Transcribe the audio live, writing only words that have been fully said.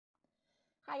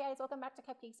Hi guys, welcome back to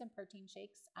Cupcakes and Protein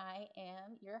Shakes. I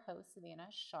am your host, Savannah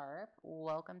Sharp.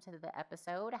 Welcome to the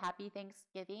episode. Happy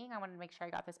Thanksgiving. I wanted to make sure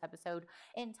I got this episode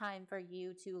in time for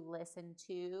you to listen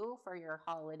to for your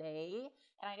holiday.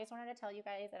 And I just wanted to tell you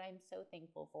guys that I'm so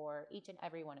thankful for each and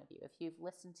every one of you. If you've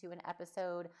listened to an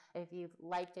episode, if you've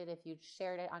liked it, if you've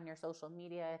shared it on your social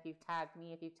media, if you've tagged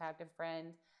me, if you've tagged a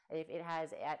friend, if it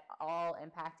has at all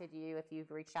impacted you, if you've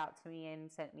reached out to me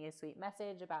and sent me a sweet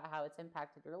message about how it's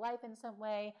impacted your life in some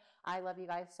way, I love you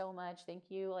guys so much. Thank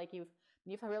you. Like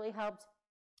you've really helped,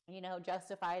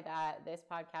 justify that this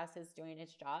podcast is doing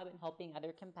its job and helping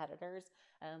other competitors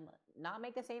not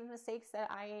make the same mistakes that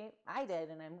I did.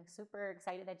 And I'm super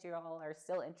excited that you all are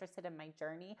still interested in my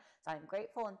journey. So I'm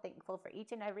grateful and thankful for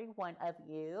each and every one of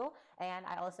you. And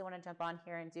I also want to jump on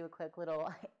here and do a quick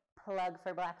little plug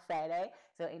for Black Friday.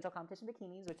 So Angel Competition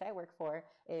Bikinis, which I work for,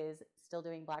 is still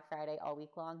doing Black Friday all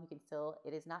week long.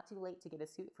 It is not too late to get a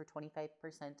suit for 25%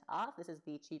 off. This is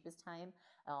the cheapest time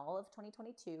all of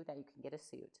 2022 that you can get a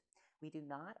suit. We do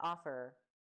not offer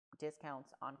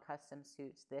discounts on custom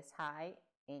suits this high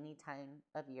any time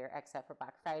of year except for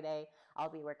Black Friday. I'll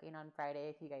be working on Friday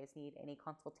if you guys need any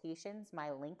consultations.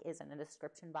 My link is in the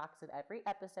description box of every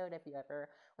episode if you ever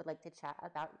would like to chat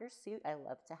about your suit. I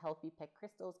love to help you pick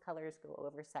crystals, colors, go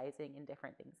over sizing and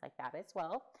different things like that as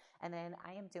well. And then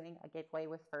I am doing a giveaway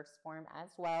with Phorm as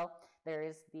well. There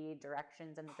is the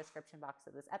directions in the description box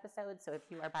of this episode. So if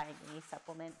you are buying any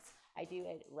supplements, I do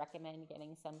recommend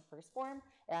getting some Phorm.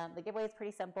 The giveaway is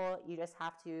pretty simple. You just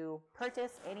have to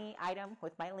purchase any item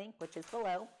with my link, which is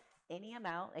below, any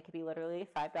amount. It could be literally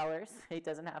 $5. It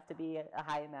doesn't have to be a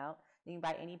high amount. You can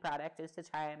buy any product just to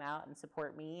try them out and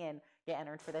support me and get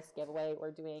entered for this giveaway.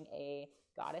 We're doing a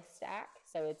Goddess Stack.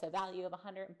 So it's a value of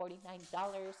 $149,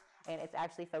 and it's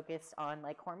actually focused on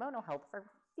like hormonal health for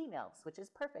females, which is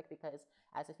perfect because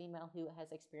as a female who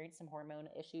has experienced some hormone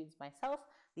issues myself,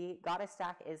 the Goddess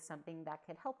Stack is something that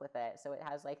could help with it. So it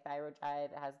has like thyroid,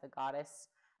 it has the Goddess,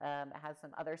 it has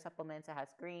some other supplements, it has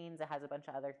greens, it has a bunch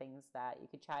of other things that you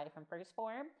could try from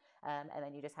Phorm. And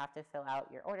then you just have to fill out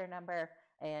your order number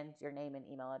and your name and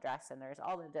email address. And there's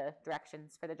all of the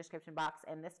directions for the description box.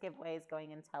 And this giveaway is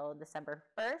going until December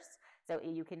 1st. So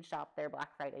you can shop their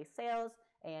Black Friday sales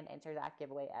and enter that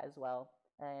giveaway as well.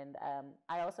 And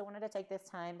I also wanted to take this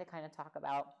time to kind of talk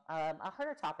about a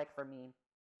harder topic for me,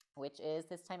 which is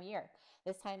this time of year.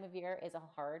 This time of year is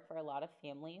hard for a lot of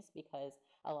families because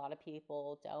a lot of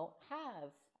people don't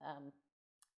have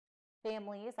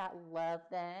families that love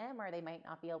them, or they might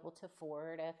not be able to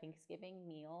afford a Thanksgiving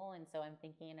meal. And so I'm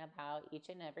thinking about each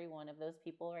and every one of those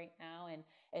people right now. And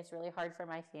it's really hard for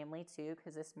my family too,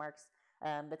 because this marks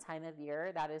the time of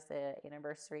year that is the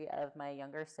anniversary of my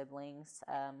younger sibling's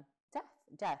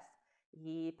death.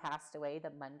 He passed away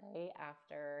the Monday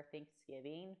after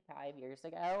Thanksgiving 5 years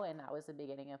ago, and that was the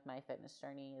beginning of my fitness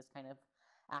journey, is kind of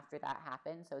after that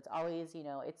happened. So it's always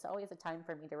a time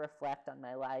for me to reflect on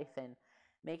my life and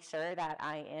make sure that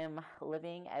I am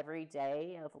living every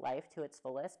day of life to its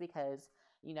fullest, because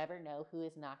you never know who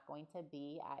is not going to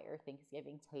be at your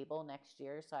Thanksgiving table next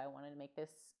year. So I wanted to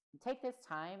take this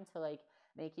time to like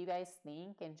make you guys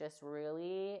think and just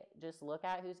really just look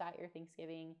at who's at your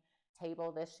Thanksgiving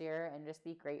table this year and just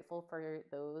be grateful for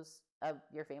those of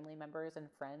your family members and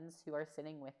friends who are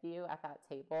sitting with you at that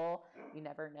table. You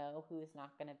never know who is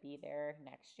not going to be there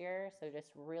next year. So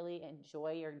just really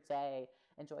enjoy your day.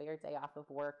 Enjoy your day off of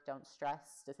work. Don't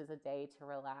stress. This is a day to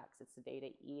relax. It's a day to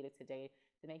eat. It's a day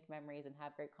to make memories and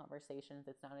have great conversations.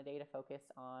 It's not a day to focus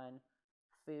on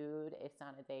food. It's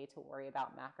not a day to worry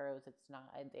about macros. It's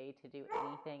not a day to do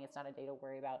anything. It's not a day to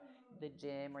worry about the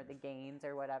gym or the gains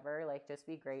or whatever. Like, just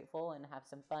be grateful and have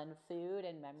some fun food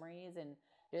and memories, and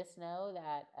just know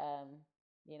that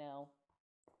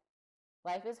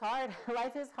life is hard.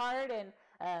 Life is hard,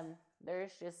 and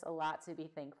there's just a lot to be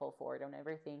thankful for. Don't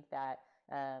ever think that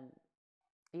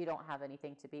you don't have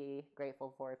anything to be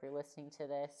grateful for. If you're listening to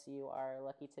this, you are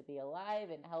lucky to be alive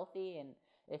and healthy. And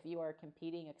if you are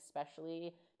competing,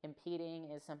 especially, competing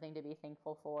is something to be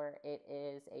thankful for. It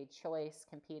is a choice.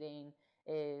 Competing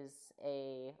is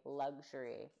a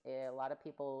luxury. A lot of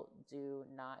people do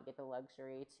not get the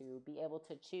luxury to be able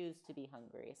to choose to be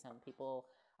hungry. Some people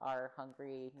are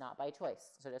hungry not by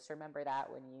choice. So just remember that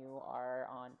when you are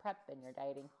on prep and you're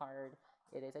dieting hard,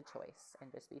 it is a choice. And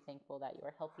just be thankful that you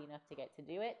are healthy enough to get to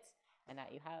do it, and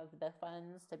that you have the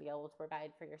funds to be able to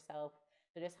provide for yourself.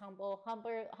 So just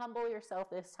humble yourself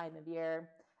this time of year,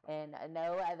 and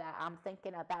know that I'm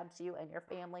thinking about you and your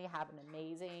family. Have an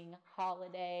amazing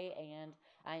holiday, and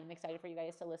I'm excited for you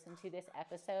guys to listen to this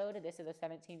episode. This is a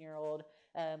 17-year-old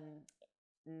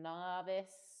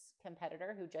novice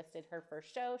competitor who just did her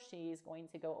first show. She's going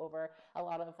to go over a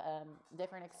lot of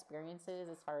different experiences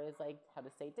as far as like how to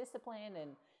stay disciplined,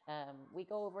 and we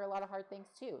go over a lot of hard things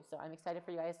too. So I'm excited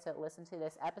for you guys to listen to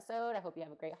this episode. I hope you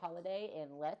have a great holiday,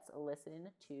 and let's listen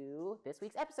to this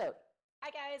week's episode. Hi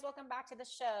guys, welcome back to the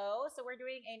show. So we're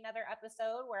doing another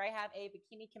episode where I have a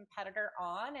bikini competitor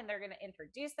on, and they're going to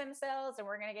introduce themselves, and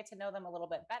we're going to get to know them a little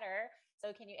bit better.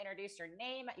 So can you introduce your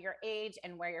name, your age,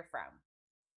 and where you're from?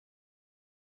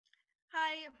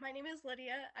 Hi, my name is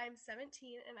Lydia. I'm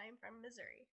 17 and I'm from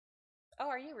Missouri. Oh,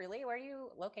 are you really? Where are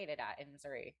you located at in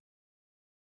Missouri?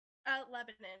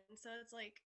 Lebanon. So it's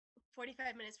like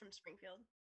 45 minutes from Springfield.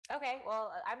 Okay,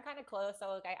 well, I'm kind of close.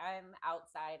 So I'm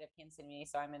outside of Kansas City,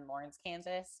 so I'm in Lawrence,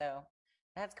 Kansas. So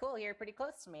that's cool. You're pretty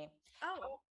close to me.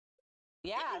 Oh,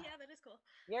 Yeah, yeah, that is cool.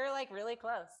 you're like really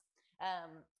close.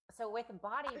 So with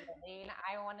bodybuilding,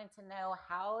 I wanted to know,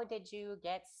 how did you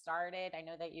get started? I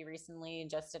know that you recently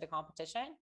just did a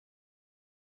competition.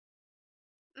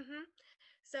 hmm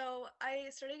So I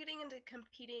started getting into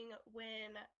competing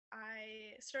when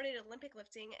I started Olympic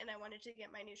lifting and I wanted to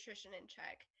get my nutrition in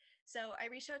check. So I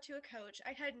reached out to a coach.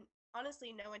 I had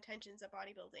honestly no intentions of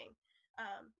bodybuilding.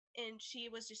 And she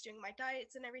was just doing my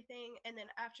diets and everything. And then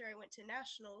after I went to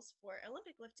nationals for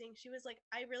Olympic lifting, she was like,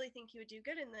 I really think you would do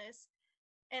good in this.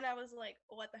 And I was like,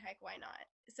 what the heck, why not?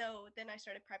 So then I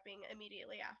started prepping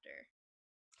immediately after.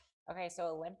 Okay, so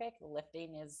Olympic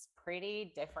lifting is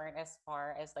pretty different as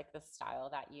far as like the style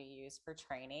that you use for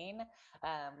training.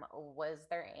 Was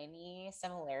there any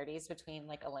similarities between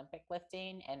like Olympic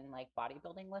lifting and like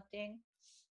bodybuilding lifting?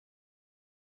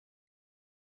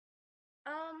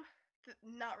 Um,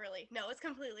 Not really. No, it's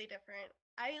completely different.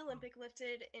 I Olympic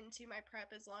lifted into my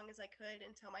prep as long as I could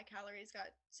until my calories got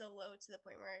so low to the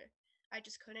point where I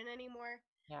just couldn't anymore.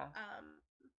 Yeah. Um,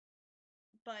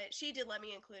 but she did let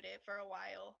me include it for a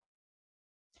while,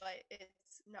 but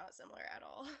it's not similar at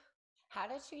all. How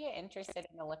did you get interested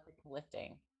in Olympic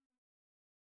lifting?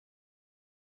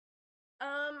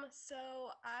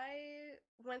 So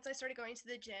once I started going to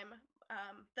the gym,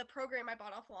 the program I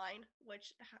bought offline,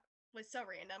 which was so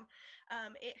random,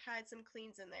 it had some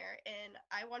cleans in there, and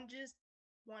I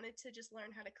wanted to just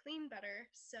learn how to clean better.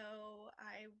 So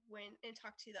I went and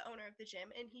talked to the owner of the gym,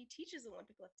 and he teaches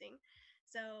Olympic lifting.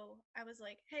 So I was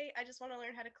like, "Hey, I just want to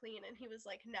learn how to clean," and he was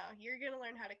like, "No, you're gonna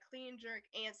learn how to clean, jerk,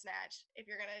 and snatch if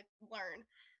you're gonna learn."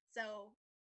 So,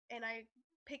 and I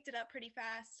picked it up pretty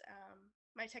fast.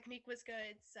 My technique was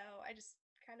good, so I just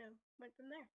kind of went from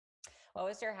there. What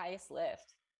was your highest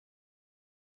lift?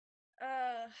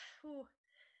 Uh, whew.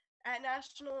 At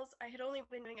nationals, I had only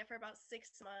been doing it for about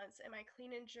 6 months, and my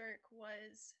clean and jerk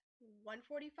was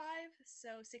 145,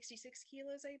 so 66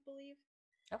 kilos, I believe.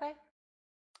 Okay.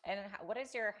 And what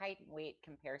is your height and weight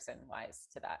comparison wise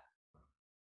to that?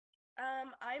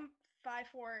 I'm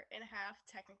 5'4.5"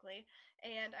 technically,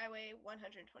 and I weigh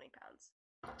 120 pounds.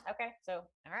 Okay. So,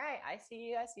 all right. I see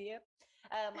you. I see you.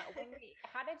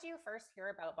 How did you first hear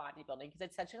about bodybuilding? Because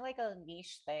it's such a like a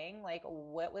niche thing. Like,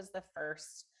 what was the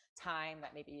first time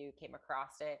that maybe you came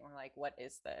across it and were like, what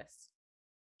is this?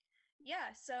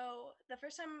 Yeah, so the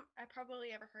first time I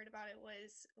probably ever heard about it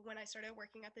was when I started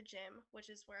working at the gym, which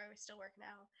is where I still work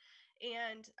now.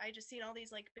 And I just seen all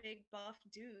these like big buff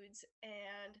dudes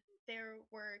and they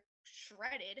were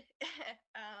shredded.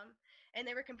 And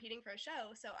they were competing for a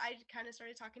show. So I kind of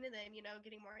started talking to them,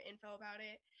 getting more info about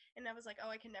it. And I was like, oh,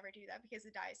 I can never do that because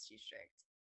the diet's too strict.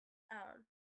 Um,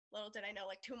 Little did I know,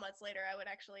 like 2 months later, I would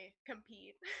actually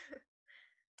compete.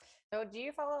 So, do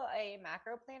you follow a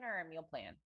macro plan or a meal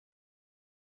plan?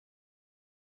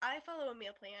 I follow a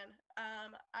meal plan.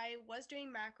 I was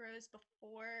doing macros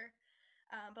before,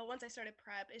 but once I started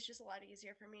prep, it's just a lot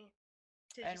easier for me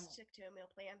to And just stick to a meal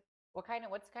plan. what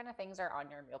kind of things are on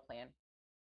your meal plan?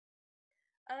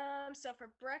 So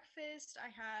for breakfast, I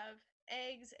have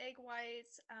eggs, egg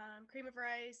whites, cream of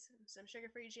rice, some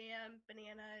sugar-free jam,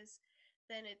 bananas.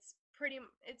 Then it's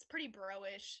pretty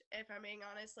bro-ish, if I'm being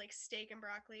honest, like steak and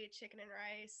broccoli, chicken and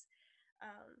rice.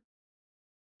 Um,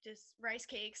 just rice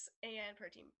cakes and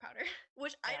protein powder,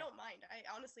 which I Yeah. don't mind. I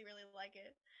honestly really like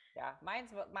it. Yeah,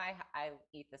 I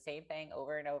eat the same thing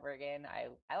over and over again.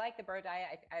 I like the bro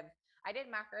diet. I did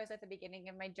macros at the beginning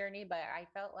of my journey, but I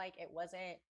felt like it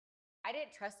wasn't. I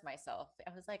didn't trust myself. I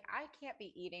was like, I can't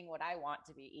be eating what I want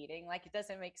to be eating. Like it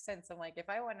doesn't make sense. I'm like, if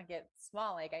I want to get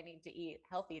small, like I need to eat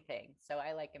healthy things. So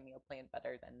I like a meal plan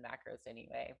better than macros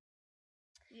anyway.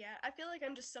 Yeah, I feel like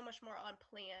I'm just so much more on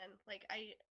plan. Like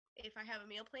if I have a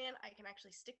meal plan, I can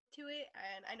actually stick to it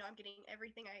and I know I'm getting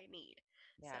everything I need.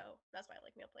 So Yeah. that's why I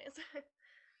like meal plans.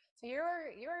 So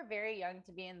you were very young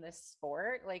to be in this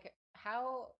sport. Like,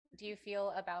 how do you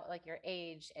feel about like your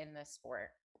age in the sport?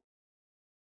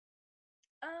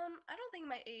 I don't think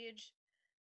my age,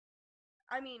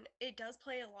 I mean, it does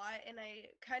play a lot, and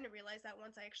I kind of realized that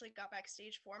once I actually got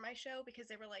backstage for my show because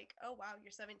they were like, "Oh wow,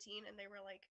 you're 17," and they were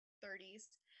like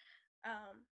 30s.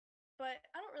 Um, but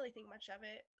I don't really think much of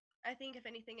it. I think if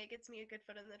anything, it gets me a good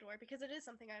foot in the door because it is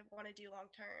something I want to do long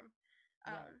term.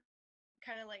 Yeah. Um,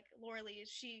 Kind of like Laura Lee,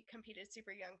 she competed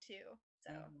super young too.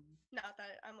 So Mhm. not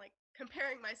that I'm like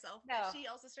comparing myself, but No, she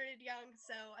also started young,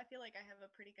 so I feel like I have a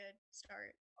pretty good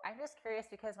start. I'm just curious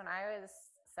because when I was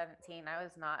 17, I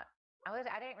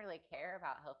didn't really care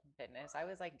about health and fitness. I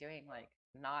was like doing like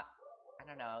not, I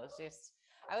don't know, it was just,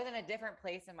 I was in a different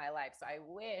place in my life. So I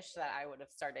wish that I would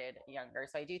have started younger.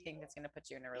 So I do think it's going to put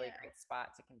you in a really Yeah. great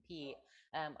spot to compete.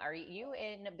 Are you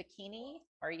in bikini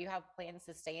or you have plans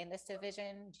to stay in this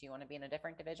division? Do you want to be in a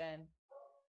different division?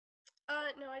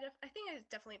 No, I think I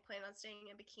definitely plan on staying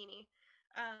in bikini.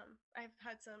 I've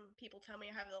had some people tell me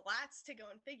I have the lats to go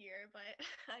in figure, but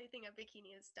I think a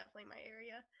bikini is definitely my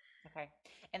area. Okay.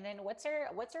 And then what's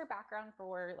your background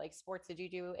for like sports? Did you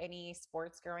do any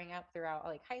sports growing up throughout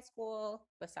like high school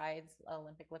besides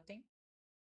Olympic lifting?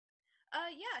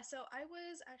 Yeah, so I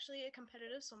was actually a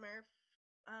competitive swimmer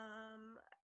um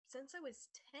since I was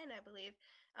 10, I believe,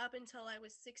 up until I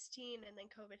was 16 and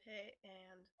then COVID hit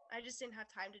and I just didn't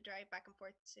have time to drive back and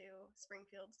forth to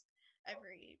Springfields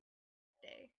every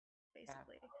day, Yeah.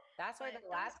 basically. That's where the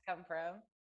But that was lats come from.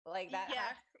 Like that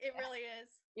yeah, has it really is.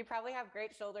 you probably have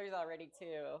great shoulders already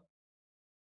too.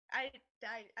 I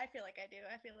feel like I do.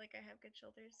 I feel like I have good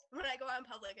shoulders. When I go out in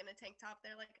public in a tank top,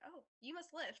 they're like, "Oh, you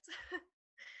must lift."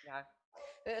 Yeah.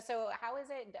 So how is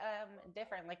it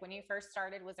different? Like when you first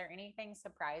started, was there anything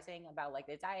surprising about like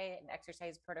the diet and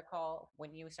exercise protocol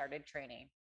when you started training?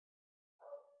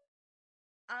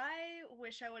 I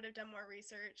wish I would have done more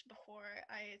research before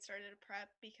I started a prep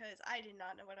because I did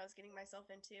not know what I was getting myself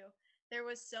into. There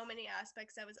was so many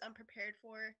aspects I was unprepared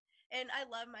for, and I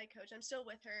love my coach. I'm still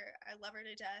with her. I love her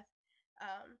to death.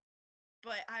 Um,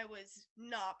 but I was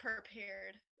not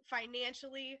prepared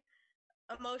financially,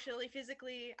 emotionally,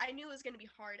 physically. I knew it was going to be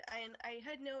hard, and I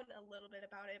had known a little bit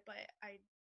about it, but I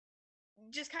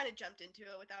just kind of jumped into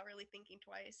it without really thinking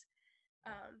twice.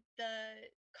 The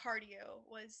cardio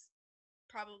was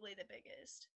probably the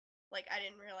biggest. Like I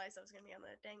didn't realize I was gonna be on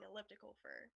the dang elliptical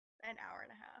for an hour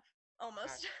and a half, Yeah.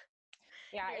 almost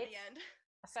Yeah, near the it's end.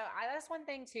 that's one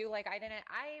thing too. Like I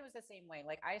was the same way.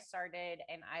 Like I started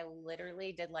and I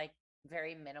literally did like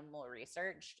very minimal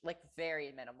research, like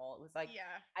very minimal. It was like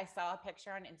Yeah, I saw a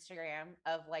picture on Instagram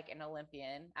of like an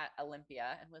Olympian at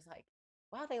Olympia and was like,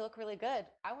 wow, they look really good.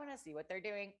 I want to see what they're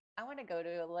doing. I want to go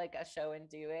to like a show and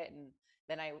do it. And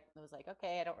then I was like,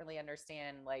 okay, I don't really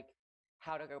understand like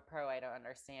how to go pro. I don't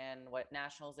understand what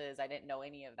nationals is. I didn't know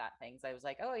any of that things. I was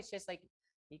like, oh, it's just like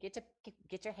you get to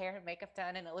get your hair and makeup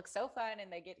done and it looks so fun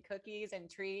and they get cookies and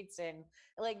treats and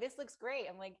like this looks great.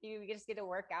 I'm like you just get to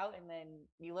work out and then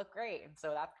you look great. And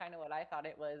so that's kind of what I thought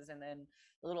it was. And then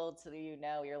little to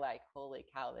you're like, holy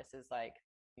cow, this is like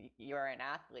you're an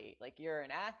athlete. Like you're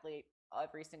an athlete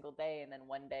every single day and then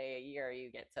one day a year you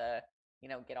get to,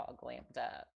 get all glammed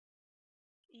up.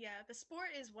 yeah. The sport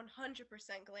is 100%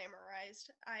 glamorized.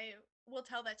 I will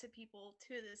tell that to people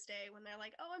to this day when they're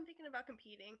like, "Oh, I'm thinking about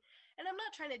competing," and I'm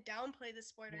not trying to downplay the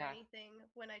sport or Yeah. anything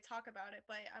when I talk about it,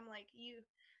 but I'm like,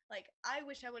 like I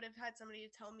wish I would have had somebody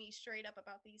to tell me straight up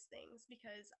about these things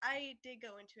because I did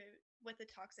go into it with a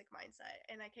toxic mindset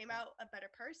and I came out a better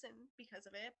person because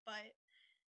of it, but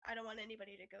I don't want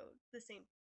anybody to go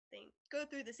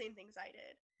through the same things I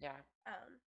did. Yeah.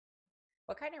 Um,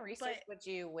 What kind of research but would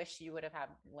you wish you would have had?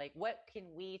 Like, what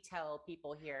can we tell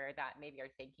people here that maybe are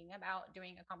thinking about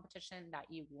doing a competition that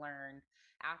you learned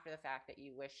after the fact that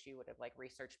you wish you would have like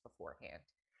researched beforehand?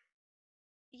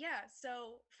 yeah,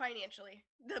 so financially,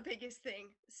 the biggest thing,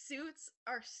 suits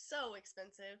are so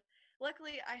expensive.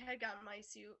 Luckily, I had gotten my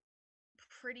suit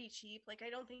pretty cheap. Like, I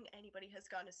don't think anybody has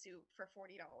gotten a suit for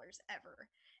 $40 ever.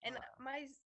 And Wow. my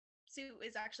suit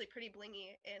is actually pretty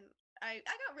blingy, and I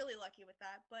got really lucky with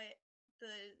that. But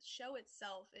the show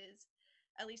itself is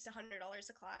at least $100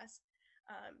 a class.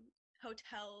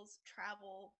 Hotels,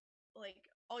 travel, like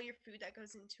all your food that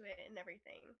goes into it, and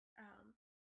everything.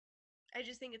 I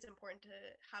just think it's important to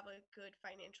have a good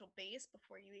financial base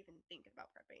before you even think about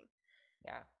prepping.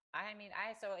 Yeah. I mean,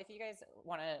 so if you guys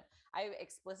want to, I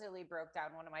explicitly broke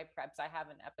down one of my preps. I have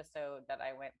an episode that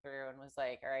I went through and was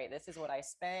like, all right, this is what I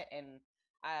spent. And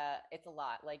it's a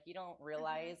lot. Like you don't Hmm.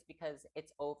 realize because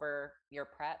it's over your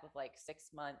prep of like 6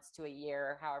 months to a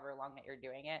year, however long that you're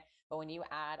doing it. But when you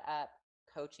add up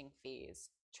coaching fees,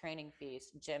 training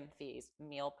fees, gym fees,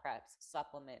 meal preps,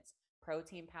 supplements,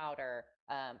 protein powder,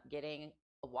 getting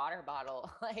a water bottle,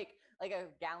 like a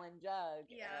gallon jug.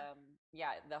 Yeah,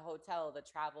 Yeah, the hotel, the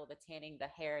travel, the tanning, the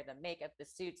hair, the makeup, the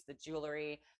suits, the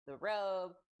jewelry, the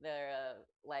robe, the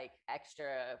like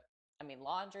extra, I mean,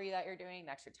 laundry that you're doing,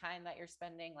 the extra time that you're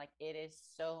spending. Like it is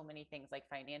so many things. Like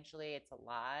financially, it's a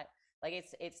lot. Like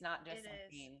it's not just it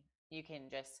is. something you can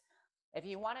just, if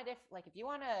you want a like if you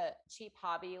want a cheap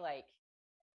hobby, like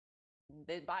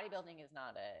the bodybuilding is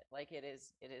not it. Like it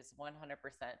is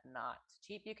 100% not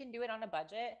cheap. You can do it on a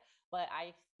budget, but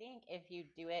I think if you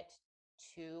do it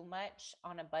too much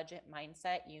on a budget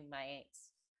mindset, you might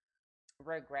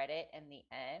regret it in the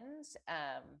end.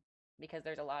 Because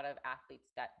there's a lot of athletes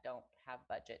that don't have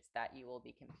budgets that you will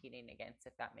be competing against,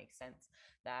 if that makes sense,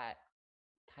 that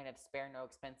kind of spare no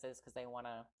expenses because they want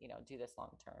to, do this long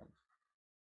term.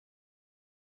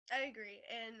 I agree.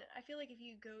 And I feel like if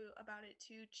you go about it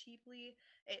too cheaply,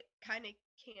 it kind of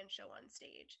can show on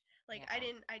stage. Like Yeah.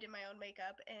 I did my own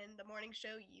makeup and the morning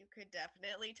show you could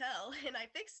definitely tell and I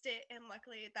fixed it and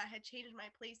luckily that had changed my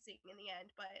placing in the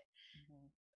end, but Mhm.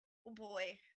 oh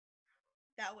boy,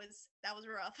 that was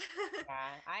rough.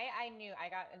 Yeah, I knew. I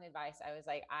got an advice. I was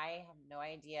like, I have no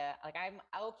idea. Like I'm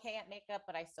okay at makeup,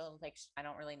 but I still like I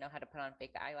don't really know how to put on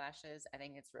fake eyelashes. I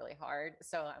think it's really hard.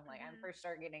 So I'm like, I'm Mhm. for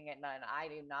sure getting it done. I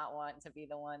do not want to be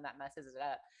the one that messes it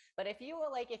up. But if you were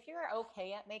like, if you're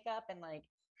okay at makeup and like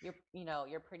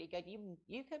you're pretty good,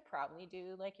 you could probably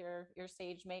do like your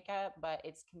stage makeup, but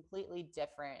it's completely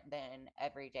different than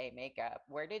everyday makeup.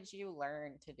 Where did you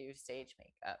learn to do stage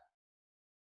makeup?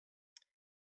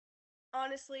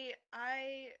 Honestly,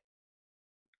 I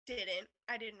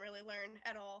didn't really learn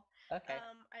at all. Okay.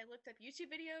 I looked up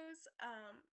YouTube videos.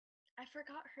 I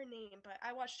forgot her name, but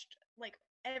I watched like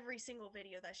every single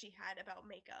video that she had about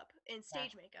makeup and Yeah.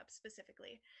 stage makeup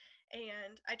specifically,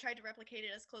 and I tried to replicate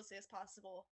it as closely as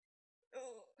possible.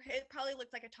 Ugh, it probably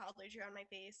looked like a toddler's ear on my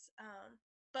face.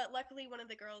 But luckily, one of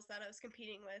the girls that I was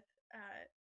competing with,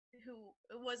 who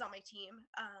was on my team,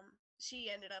 she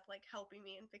ended up like helping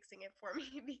me and fixing it for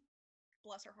me.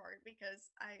 Bless her heart,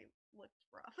 because I looked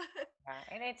rough. Yeah,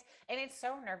 and it's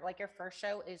so like your first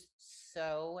show is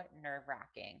so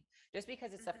nerve-wracking just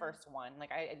because it's the Mhm. first one.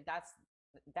 Like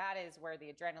that is where the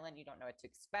adrenaline, you don't know what to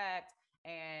expect,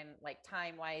 and like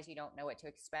time-wise you don't know what to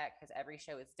expect because every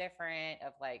show is different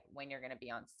of like when you're going to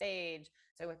be on stage.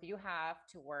 So if you have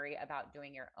to worry about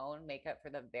doing your own makeup for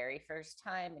the very first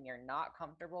time and you're not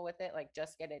comfortable with it, like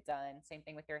just get it done. Same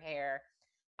thing with your hair.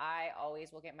 I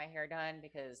always will get my hair done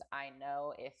because I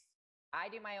know if I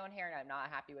do my own hair and I'm not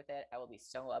happy with it, I will be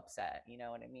so upset. You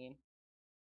know what I mean?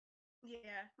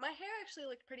 Yeah, my hair actually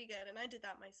looked pretty good, and I did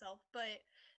that myself. But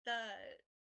the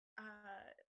uh,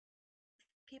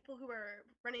 people who were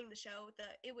running the show,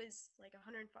 it was like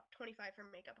 125 for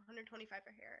makeup, 125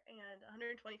 for hair, and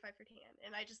 125 for tan.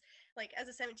 And I just like as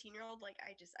a 17-year-old, like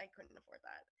I couldn't afford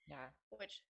that. Yeah.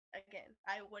 Which again,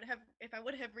 I would have if I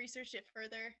would have researched it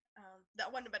further. That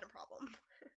wouldn't have been a problem.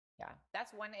 Yeah.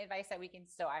 That's one advice that we can.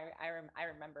 So I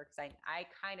remember because I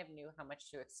kind of knew how much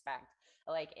to expect.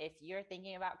 Like if you're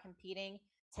thinking about competing,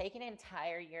 take an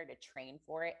entire year to train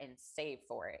for it and save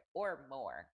for it or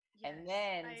more. And Yes,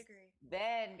 then I agree.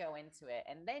 then go into it,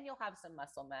 and then you'll have some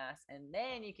muscle mass, and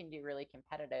then you can do really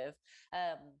competitive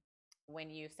um, when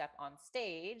you step on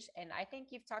stage. And I think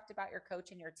you've talked about your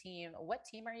coach and your team. What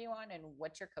team are you on, and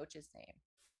what's your coach's name?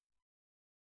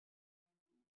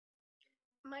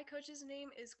 My coach's name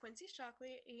is Quincy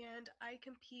Shockley, and I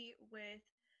compete with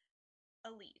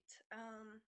Elite.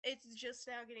 It's just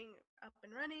now getting up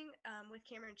and running with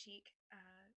Cameron Cheek,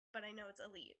 but I know it's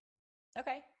Elite.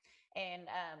 Okay. And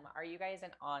are you guys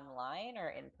an online or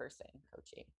in person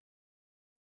coaching?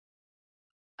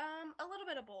 A little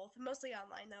bit of both, mostly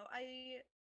online though. I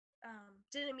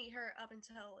didn't meet her up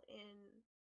until in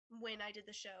when I did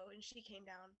the show, and she came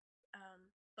down.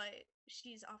 But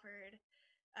she's offered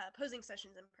posing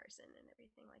sessions in person and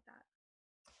everything like that.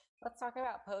 Let's talk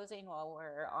about posing while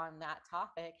we're on that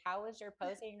topic. How was your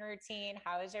posing routine?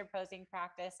 How was your posing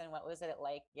practice? And what was it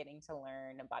like getting to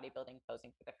learn bodybuilding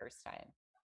posing for the first time?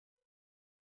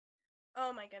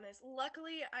 Oh my goodness.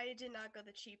 Luckily, I did not go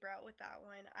the cheap route with that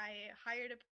one. I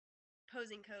hired a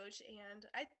posing coach, and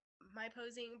I my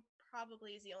posing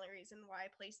probably is the only reason why I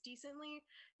placed decently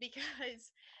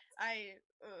because I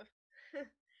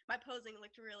my posing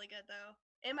looked really good though,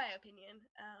 in my opinion.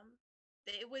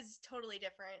 It was totally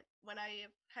different when I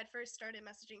had first started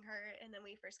messaging her, and then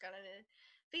we first got on a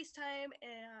FaceTime,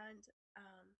 and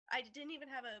I didn't even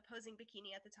have a posing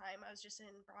bikini at the time. I was just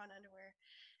in bra and underwear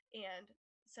and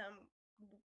some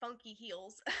funky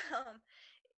heels.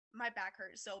 My back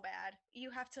hurt so bad.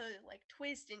 You have to like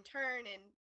twist and turn and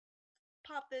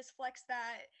pop this, flex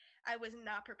that. I was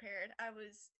not prepared. I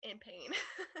was in pain.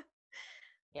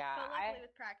 Yeah, But luckily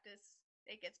with practice,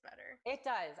 it gets better. it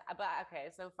does. But okay,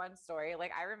 so fun story.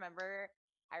 Like I remember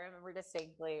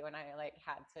distinctly when I like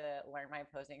had to learn my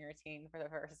posing routine for the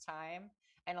first time,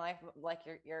 and like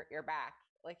your back,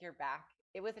 like your back.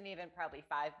 It wasn't even probably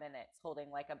 5 minutes holding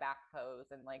like a back pose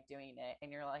and like doing it,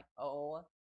 and you're like, oh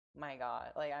my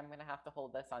god, like I'm gonna have to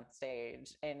hold this on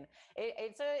stage, and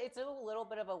it's a little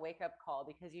bit of a wake up call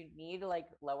because you need like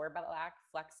lower back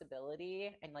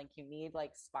flexibility and like you need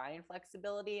like spine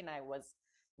flexibility, and I was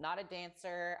not a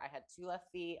dancer. I had 2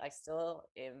 left feet. I still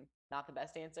am not the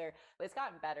best dancer, but it's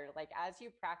gotten better. Like as you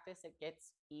practice, it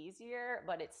gets easier,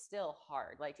 but it's still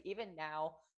hard. Like even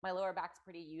now, my lower back's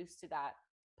pretty used to that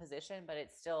position, but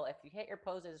it's still, if you hit your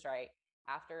poses right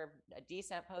after a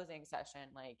decent posing session,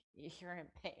 like you're in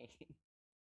pain.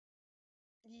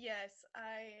 Yes,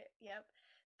 yep.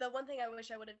 The one thing I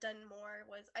wish I would have done more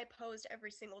was I posed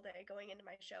every single day going into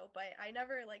my show, but I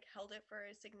never like held it for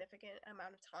a significant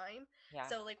amount of time. Yeah.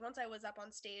 So like once I was up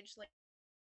on stage, like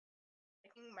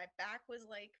my back was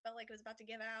like felt like it was about to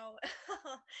give out.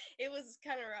 It was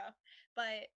kind of rough.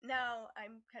 But now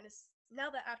I'm kind of now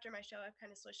that after my show I've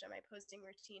kind of switched on my posting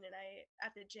routine, and I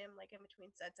at the gym like in between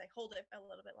sets I hold it a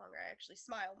little bit longer. I actually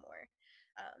smile more.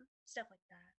 Stuff like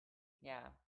that.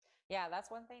 Yeah. Yeah,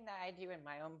 that's one thing that I do in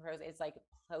my own pose. It's like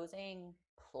posing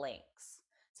planks.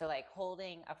 So like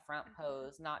holding a front Mm-hmm.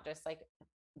 pose, not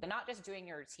just doing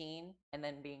your routine and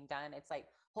then being done. It's like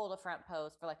hold a front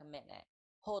pose for like a minute,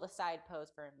 hold a side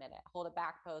pose for a minute, hold a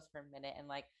back pose for a minute, and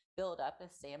like build up the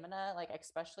stamina. Like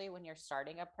especially when you're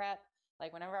starting a prep.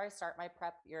 Like whenever I start my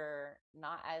prep, you're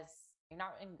not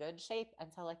in good shape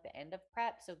until like the end of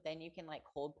prep. So then you can like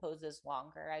hold poses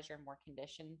longer as you're more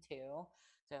conditioned too.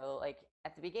 So like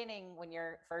at the beginning, when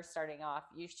you're first starting off,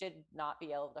 you should not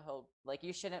be able to hold, like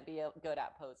you shouldn't be good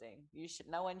at posing.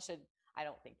 No one should, I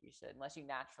don't think you should unless you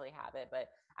naturally have it. But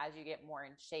as you get more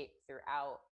in shape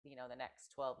throughout, the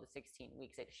next 12 to 16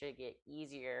 weeks, it should get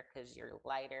easier because you're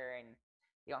lighter and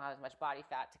you don't have as much body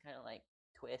fat to kind of like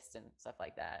twist and stuff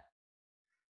like that.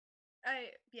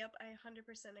 Yep, I 100%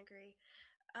 agree.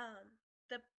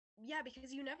 The Yeah,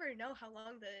 because you never know how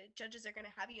long the judges are going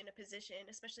to have you in a position,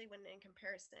 especially when in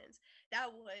comparisons. That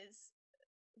was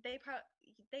they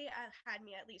had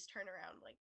me at least turn around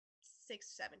like 6,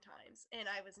 7 times, and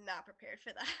I was not prepared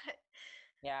for that.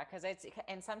 Yeah, because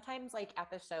and sometimes like at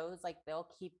the shows, like they'll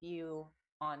keep you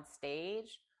on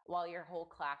stage while your whole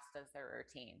class does their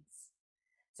routines.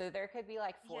 So there could be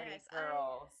like 40 Yes,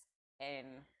 girls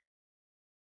and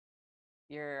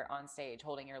you're on stage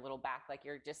holding your little back, like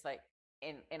you're just like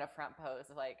in a front pose,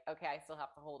 like, okay, I still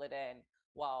have to hold it in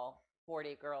while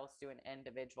 40 girls do an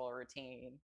individual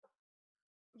routine.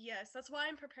 yes, that's why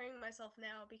I'm preparing myself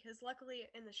now, because luckily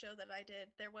in the show that I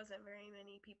did, there wasn't very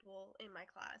many people in my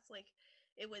class. Like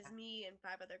it was me and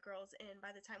 5 other girls, and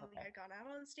by the time we Okay. had gone out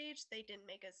on stage, they didn't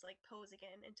make us like pose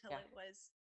again until Yeah. it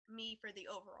was me for the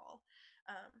overall.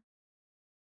 Um,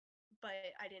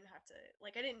 but I didn't have to I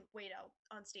didn't wait out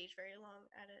on stage very long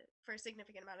for a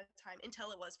significant amount of time until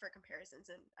it was for comparisons,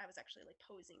 and I was actually like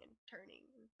posing and turning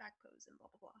and back pose and blah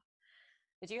blah blah.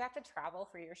 Did you have to travel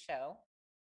for your show?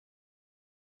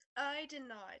 I did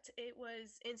not. It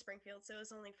was in Springfield, so it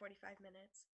was only 45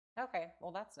 minutes. Okay,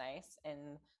 well that's nice.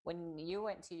 And when you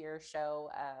went to your show,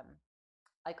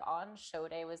 like on show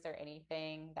day, was there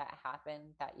anything that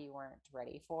happened that you weren't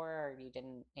ready for or you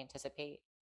didn't anticipate?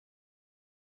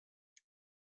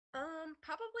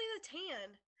 Probably the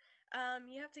tan.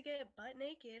 You have to get butt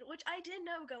naked, which I did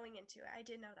know going into it. I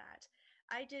did know that.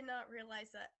 I did not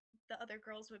realize that the other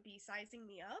girls would be sizing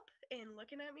me up and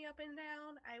looking at me up and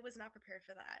down. I was not prepared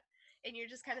for that. And you're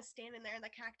just kind of standing there in the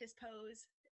cactus pose,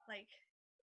 like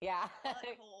Yeah. butt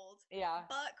cold, Yeah.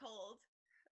 butt cold.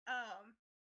 Um,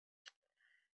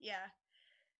 yeah,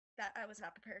 that I was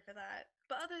not prepared for that.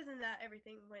 But other than that,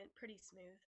 everything went pretty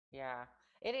smooth. Yeah.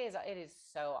 It is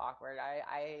so awkward.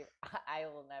 I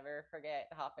will never forget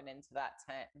hopping into that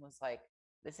tent and was like,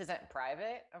 this isn't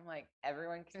private. I'm like,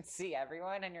 everyone can see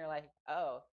everyone. And you're like,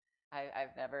 oh,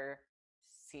 I've never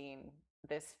seen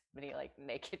this many like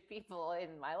naked people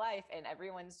in my life. And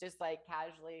everyone's just like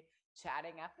casually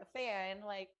chatting at the fan,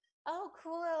 like, oh,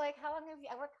 cool. Like, how long have you,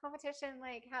 what competition?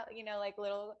 Like, how, like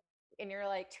little, and you're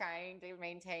like trying to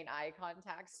maintain eye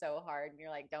contact so hard and you're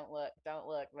like, don't look,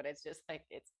 but it's just like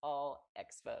it's all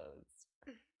exposed.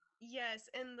 Yes,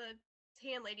 and the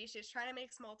tan lady, she was trying to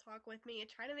make small talk with me and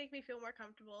trying to make me feel more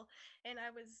comfortable, and I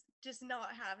was just not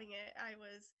having it. I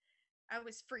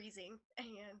was freezing,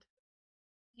 and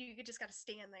you just got to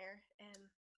stand there, and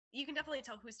you can definitely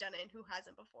tell who's done it and who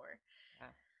hasn't before. Yeah.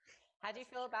 How'd you That's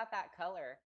for feel sure. about that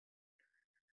color?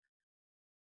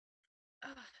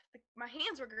 My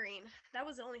hands were green. That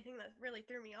was the only thing that really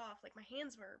threw me off. Like my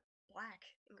hands were black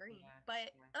and green. Yeah.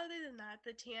 But Yeah. other than that,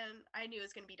 the tan I knew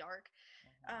was gonna be dark.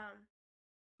 Mhm. Um,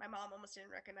 my mom almost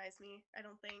didn't recognize me, I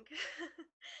don't think.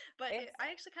 But It's I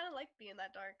actually kind of liked being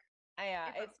that dark. yeah,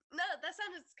 If I'm it's no, that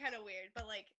sounds kind of weird, but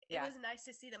like it yeah. was nice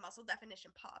to see the muscle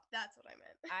definition pop. That's what I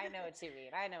meant. I know what you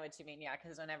mean. I know what you mean. Yeah,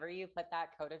 because whenever you put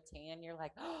that coat of tan, you're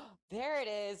like, oh, there it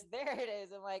is, there it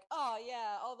is. I'm like, oh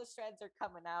yeah, all the shreds are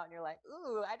coming out, and you're like,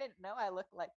 ooh, I didn't know I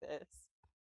looked like this.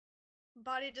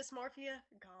 Body dysmorphia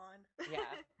gone. Yeah,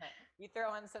 you throw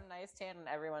on some nice tan, and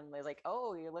everyone is like,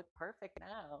 oh, you look perfect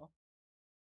now.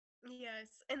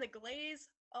 Yes, and the glaze.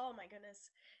 Oh my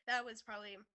goodness, that was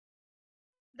probably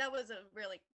that was a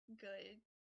really good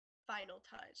final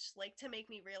touch, like to make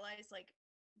me realize like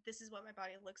this is what my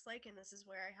body looks like and this is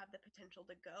where I have the potential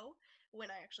to go when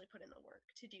I actually put in the work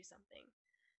to do something,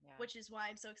 Yeah, which is why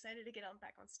I'm so excited to get on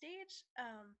back on stage.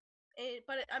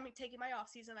 But I'm taking my off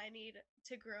season. I need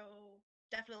to grow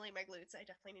definitely my glutes. I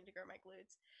definitely need to grow my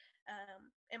glutes,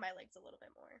 and my legs a little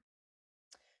bit more.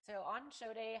 so on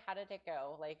show day, how did it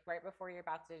go? Like right before you're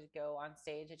about to go on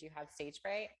stage, did you have stage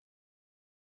fright?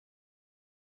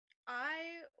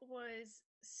 I was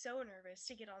so nervous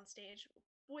to get on stage,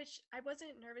 which I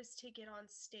wasn't nervous to get on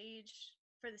stage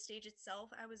for the stage itself.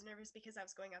 I was nervous because I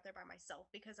was going out there by myself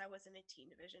because I was in a teen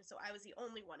division. So I was the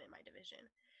only one in my division.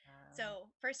 Um, So,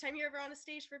 first time you're ever on a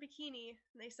stage for bikini,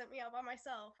 they sent me out by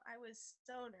myself. I was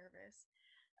so nervous.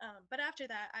 But after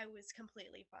that, I was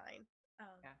completely fine.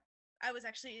 Um, yeah. I was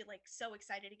actually like so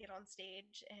excited to get on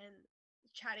stage and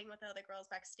chatting with the other girls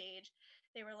backstage.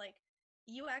 They were like,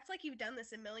 "You act like you've done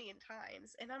this a million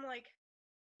times," and I'm like,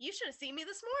 "You should have seen me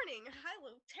this morning. I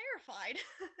look terrified."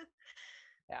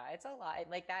 Yeah, it's a lot.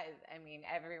 Like that is, I mean,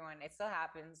 everyone, it still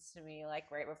happens to me like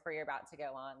right before you're about to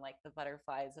go on, like the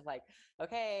butterflies of like,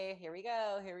 okay, here we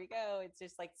go, here we go. It's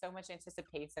just like so much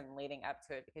anticipation leading up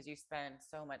to it because you spend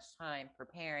so much time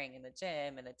preparing in the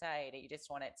gym and the diet. You just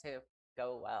want it to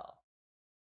go well.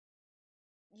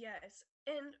 Yes,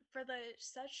 and for the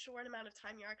such short amount of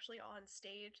time you're actually on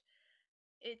stage,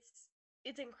 it's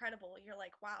it's incredible. You're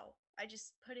like, wow, I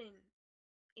just put in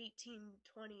 18,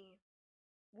 20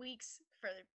 weeks for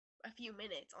a few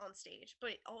minutes on stage,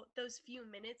 but all those few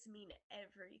minutes mean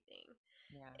everything.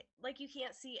 Yeah. Like you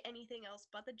can't see anything else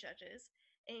but the judges,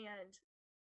 and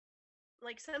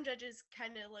like some judges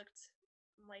kind of looked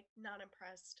like not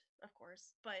impressed, of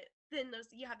course, but then those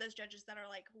you have those judges that are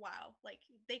like, wow, like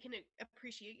they can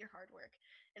appreciate your hard work,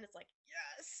 and it's like,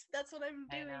 yes, that's what I'm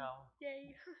I doing. know.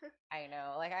 Yay. I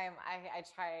know. Like I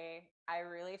try I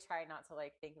really try not to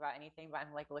like think about anything, but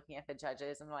I'm like looking at the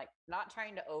judges and like not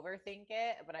trying to overthink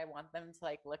it, but I want them to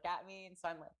like look at me. And so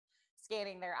I'm like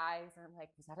scanning their eyes and I'm like,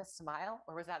 was that a smile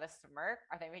or was that a smirk?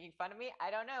 Are they making fun of me?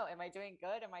 I don't know. Am I doing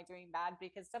good? Am I doing bad?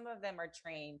 Because some of them are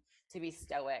trained to be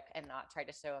stoic and not try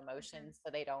to show Mhm. emotions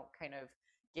so they don't kind of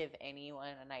give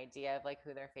anyone an idea of like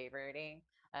who they're favoriting.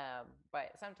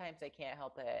 But sometimes they can't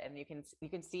help it, and you can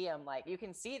see them like you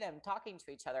can see them talking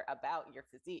to each other about your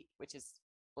physique, which is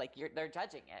like they're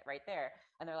judging it right there,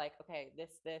 and they're like, okay,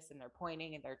 this, and they're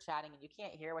pointing and they're chatting, and you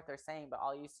can't hear what they're saying, but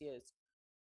all you see is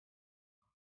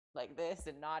like this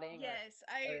and nodding Yes,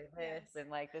 or this yes. and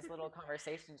like this little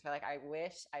conversation. So like I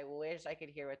wish I could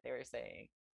hear what they were saying.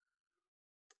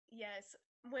 Yes.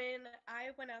 When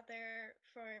I went out there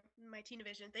for my teen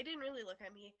division, they didn't really look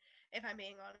at me, if I'm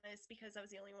being honest, because I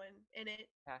was the only one in it.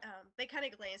 Yeah, They kind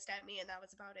of glanced at me, and that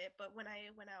was about it. But when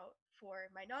I went out for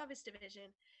my novice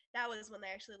division, that was when they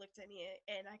actually looked at me,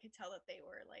 and I could tell that they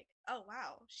were like, "Oh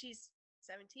wow, she's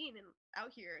 17 and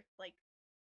out here like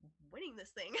mm-hmm. winning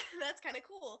this thing. That's kind of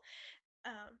cool."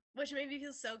 Which made me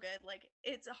feel so good. Like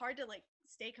it's hard to like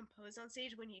stay composed on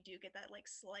stage when you do get that like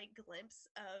slight glimpse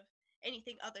of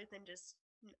anything other than just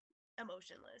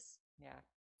emotionless. Yeah.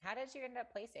 How did you end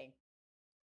up placing?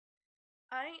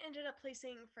 I ended up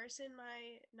placing first in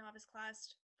my novice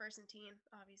class, first in teen,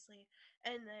 obviously,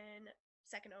 and then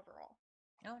second overall.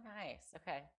 Oh, nice.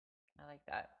 Okay. I like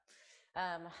that.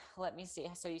 Um, Let me see.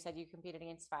 So you said you competed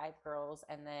against five girls,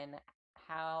 and then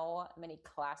how many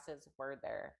classes were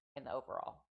there in the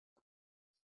overall?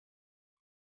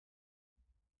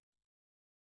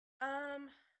 Um,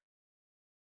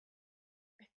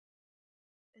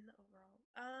 in the overall,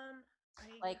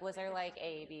 I Like, was there forget like how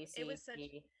A, many. B, It C, was such.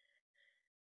 D?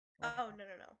 Like, Oh no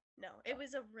no no no! It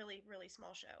was a really really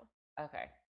small show. okay.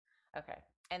 Okay.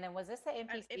 And then was this the If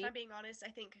NPC? I'm being honest, I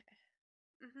think.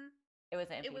 Hmm. It was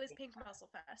the It was NPC. Pink Muscle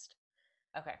Fest.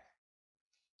 Okay.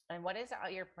 And what is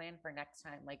your plan for next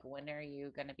time? Like, when are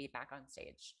you going to be back on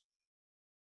stage?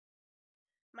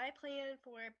 my plan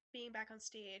for being back on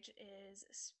stage is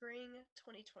spring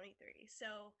 2023.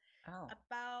 So Oh,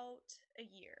 about a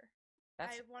year.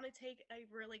 that's, I want to take a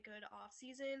really good off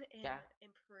season and yeah,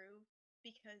 improve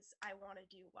because I want to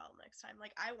do well next time.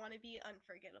 Like I want to be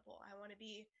unforgettable. I want to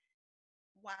be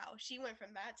wow, she went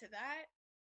from that to that.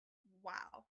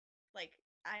 Wow. Like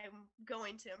I'm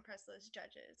going to impress those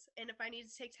judges. And if I need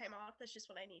to take time off, that's just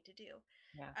what I need to do.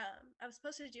 yeah, I was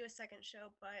supposed to do a second show,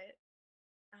 but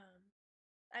um,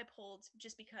 I pulled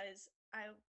just because I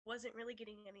wasn't really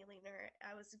getting any leaner.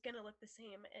 I was gonna look the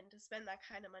same, and to spend that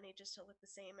kind of money just to look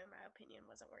the same, in my opinion,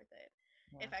 wasn't worth it.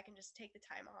 yeah. If I can just take the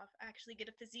time off, actually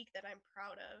get a physique that I'm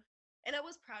proud of, and I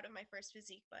was proud of my first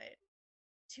physique, but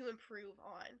to improve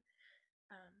on,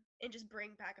 and just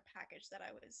bring back a package that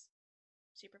I was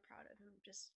super proud of, and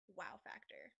just wow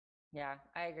factor. Yeah,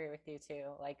 I agree with you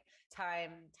too. Like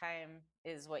time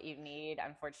is what you need.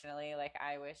 Unfortunately, like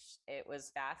I wish it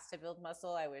was fast to build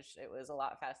muscle. I wish it was a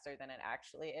lot faster than it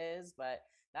actually is, but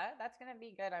that's going to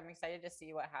be good. I'm excited to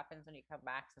see what happens when you come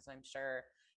back because I'm sure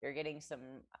you're getting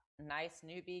some nice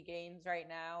newbie gains right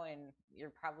now and you're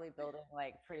probably building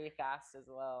like pretty fast as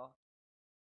well.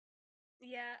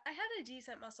 Yeah, I had a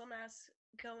decent muscle mass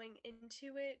going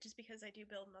into it just because I do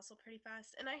build muscle pretty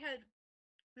fast. And I had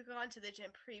gone to the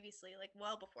gym previously, like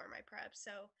well before my prep.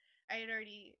 So I had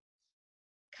already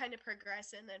kind of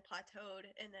progressed and then plateaued.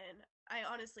 And then I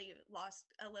honestly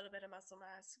lost a little bit of muscle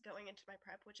mass going into my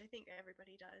prep, which I think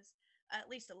everybody does, at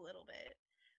least a little bit.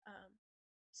 Um,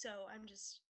 so I'm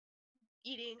just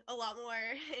eating a lot more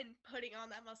and putting on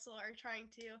that muscle or trying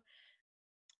to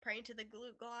praying to the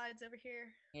glute gods over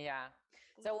here. Yeah.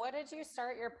 So Glute what did you gods.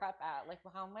 start your prep at? Like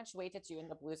how much weight did you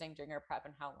end up losing during your prep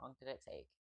and how long did it take?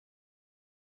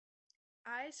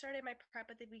 I started my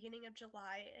prep at the beginning of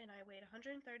July and I weighed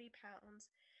 130 pounds.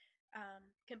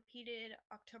 Competed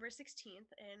October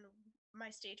 16th and my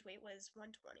stage weight was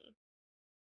 120.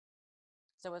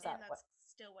 So was And that what that's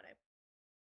still what I,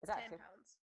 is that 10 pounds.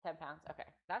 10 pounds? Okay.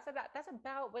 That's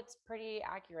about what's pretty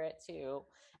accurate too.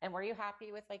 And were you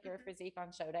happy with like your Mm-hmm. physique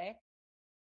on show day?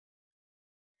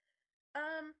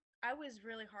 Um, I was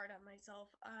really hard on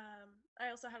myself. I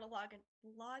also had lot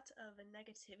of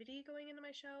negativity going into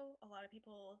my show. A lot of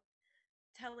people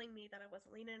telling me that I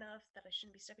wasn't lean enough, that I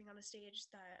shouldn't be stepping on a stage,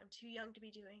 that I'm too young to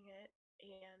be doing it,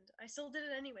 and I still did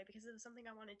it anyway because it was something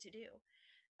I wanted to do.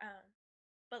 Um,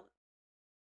 but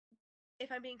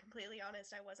if I'm being completely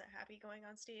honest, I wasn't happy going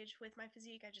on stage with my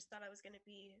physique. I just thought I was going to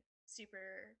be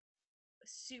super,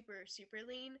 super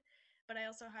lean. But I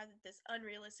also had this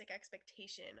unrealistic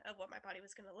expectation of what my body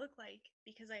was going to look like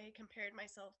because I had compared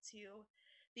myself to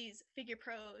these figure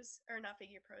pros, or not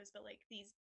figure pros, but like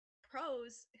these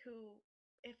pros who,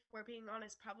 if we're being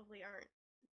honest, probably aren't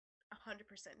 100%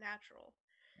 natural.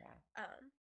 Yeah.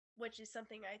 Um, which is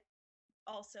something I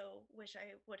also wish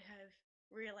I would have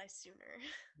realized sooner.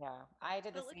 Yeah. I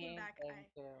did the But looking same back, thing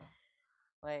too.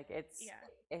 Like yeah,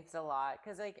 it's a lot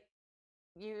because like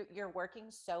you're working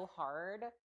so hard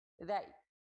that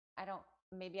I don't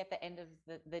maybe at the end of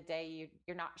the day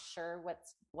you're not sure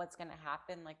what's gonna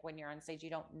happen. Like when you're on stage, you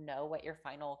don't know what your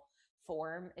final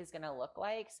form is gonna look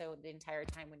like. So the entire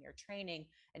time when you're training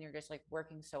and you're just like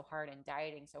working so hard and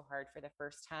dieting so hard for the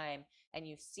first time and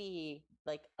you see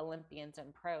like Olympians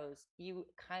and pros, you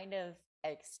kind of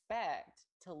expect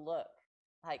to look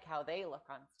like how they look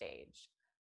on stage.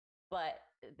 But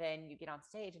then you get on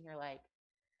stage and you're like,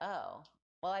 oh,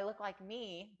 well, I look like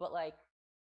me, but like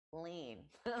lean.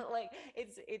 Like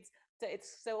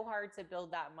it's so hard to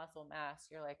build that muscle mass.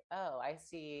 You're like, oh, I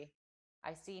see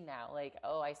now. Like,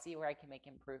 oh, I see where I can make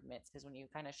improvements. Because when you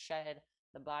kind of shed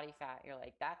the body fat, you're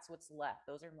like, that's what's left.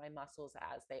 Those are my muscles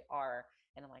as they are.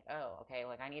 And I'm like, oh, okay,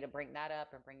 like I need to bring that up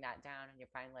and bring that down. And you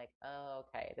find like, oh,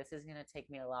 okay, this is gonna take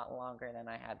me a lot longer than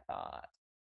I had thought.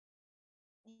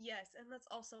 yes, and that's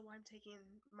also why I'm taking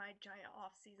my giant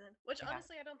off season, which Yeah.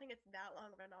 honestly I don't think it's that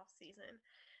long of an off season.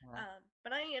 Yeah.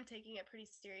 But I am taking it pretty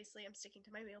seriously. I'm sticking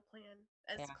to my meal plan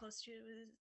as Yeah. close to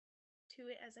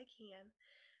it as I can,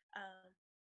 um,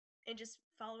 and just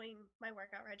following my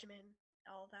workout regimen,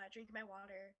 all of that, drinking my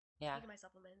water, Yeah. taking my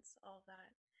supplements, all of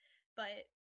that. But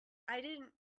I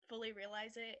didn't fully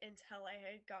realize it until I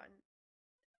had gotten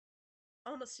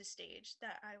almost to stage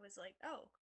that I was like, oh,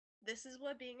 this is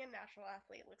what being a natural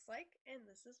athlete looks like, and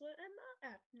this is what a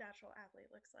not natural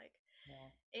athlete looks like.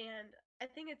 Yeah. And I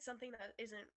think it's something that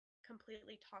isn't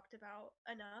completely talked about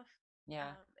enough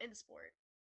Yeah. in the sport.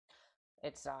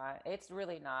 It's not. It's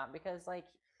really not because like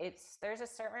there's a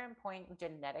certain point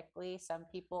genetically, some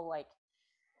people like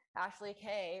Ashley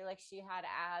Kay, like she had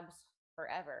abs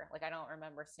forever. Like I don't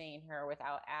remember seeing her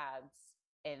without abs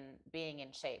and being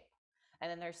in shape. And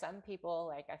then there's some people,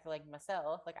 like I feel like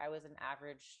myself, like I was an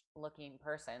average looking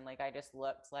person. Like I just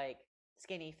looked like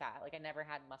skinny fat. Like I never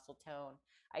had muscle tone.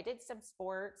 I did some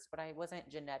sports, but I wasn't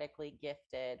genetically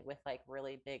gifted with like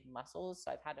really big muscles.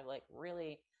 So I've had to like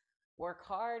really work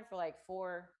hard for like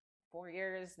four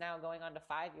years now, going on to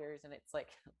 5 years, and it's like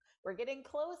we're getting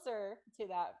closer to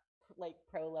that like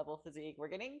pro level physique. We're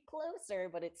getting closer,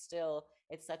 but it's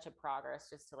such a progress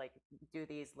just to like do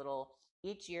these little,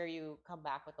 each year you come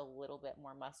back with a little bit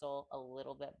more muscle, a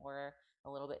little bit more, a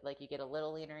little bit, like you get a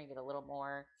little leaner, you get a little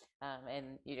more,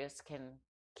 and you just can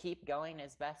keep going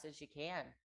as best as you can.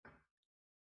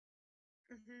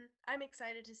 I'm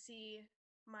excited to see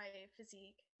my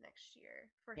physique next year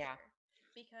for Yeah. sure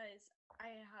because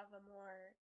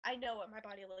I know what my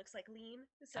body looks like lean,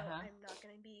 so Uh-huh. I'm not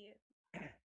going to be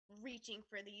reaching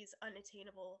for these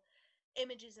unattainable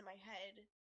images in my head.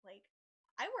 Like,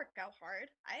 I work out hard.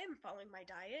 I am following my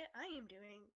diet. I am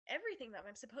doing everything that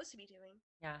I'm supposed to be doing,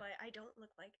 Yeah. but I don't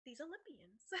look like these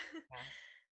Olympians. Yeah.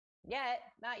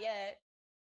 Yet, not yet.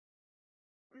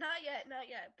 Not yet, not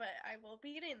yet, but I will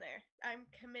be getting there. I'm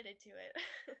committed to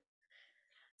it.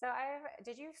 So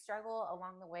did you struggle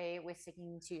along the way with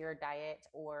sticking to your diet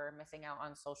or missing out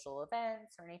on social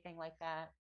events or anything like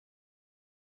that?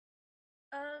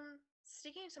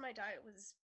 Sticking to my diet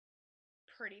was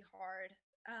pretty hard.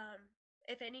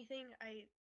 If anything,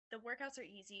 the workouts are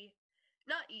easy.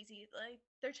 Not easy, like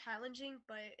they're challenging,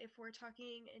 but if we're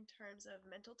talking in terms of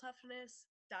mental toughness,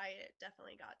 diet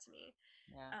definitely got to me.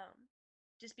 Yeah.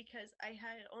 Just because I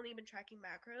had only been tracking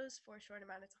macros for a short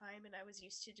amount of time and I was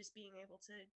used to just being able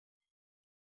to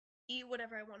eat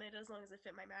whatever I wanted as long as it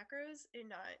fit my macros and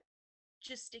not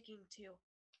just sticking to,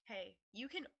 hey, you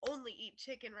can only eat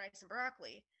chicken, rice, and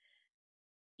broccoli.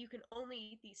 You can only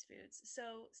eat these foods.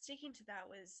 So sticking to that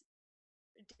was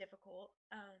difficult.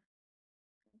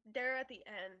 There at the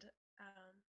end,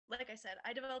 like I said,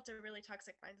 I developed a really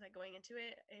toxic mindset going into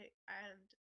and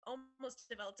almost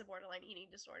developed a borderline eating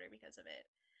disorder because of it.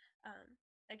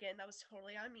 Again, that was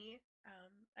totally on me.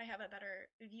 I have a better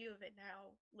view of it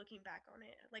now, looking back on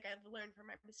it. Like I've learned from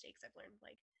my mistakes. I've learned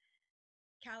like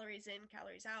calories in,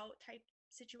 calories out type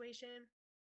situation.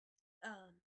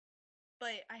 Um,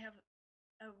 but I have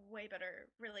a way better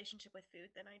relationship with food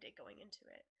than I did going into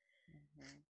it.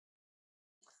 Mhm.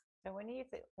 So when you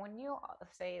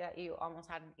say that you almost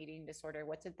had an eating disorder,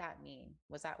 what did that mean?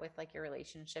 Was that with like your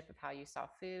relationship of how you saw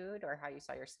food or how you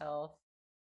saw yourself?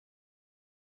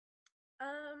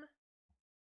 Um,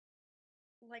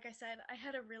 like I said, I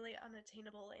had a really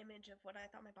unattainable image of what I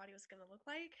thought my body was going to look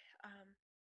like.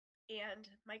 And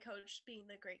my coach, being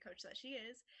the great coach that she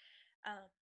is, um,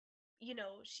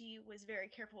 she was very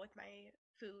careful with my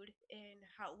food and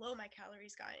how low my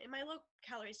calories got. And my low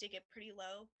calories did get pretty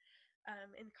low,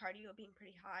 and cardio being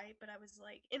pretty high. But I was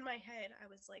like, in my head, I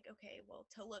was like, okay, well,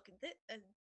 to look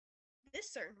this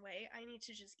certain way, I need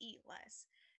to just eat less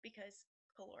because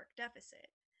caloric deficit.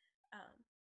 Um,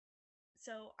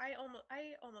 so I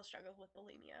almost struggled with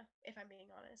bulimia, if I'm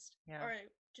being honest, Yeah. or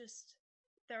just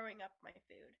throwing up my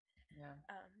food. Yeah.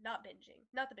 Not binging,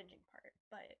 not the binging part,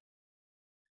 but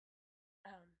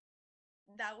um,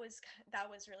 that was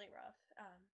really rough.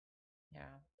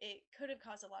 Yeah. It could have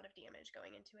caused a lot of damage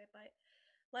going into it, but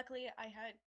luckily I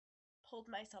had pulled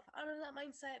myself out of that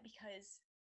mindset because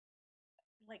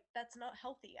like that's not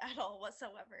healthy at all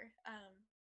whatsoever.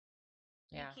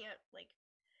 You Yeah. can't like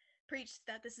preach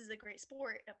that this is a great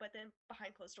sport, but then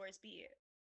behind closed doors be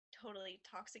totally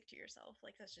toxic to yourself.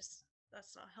 Like that's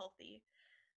not healthy.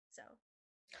 So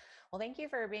Well, thank you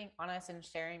for being honest and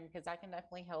sharing because that can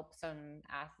definitely help some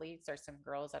athletes or some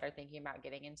girls that are thinking about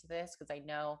getting into this. Because I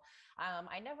know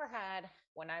I never had,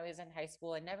 when I was in high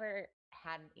school, I never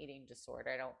had an eating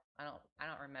disorder. I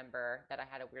don't remember that I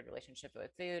had a weird relationship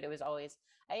with food. It was always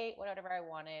I ate whatever I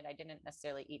wanted. I didn't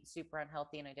necessarily eat super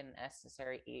unhealthy, and I didn't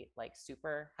necessarily eat like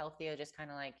super healthy. I just kind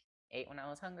of like ate when I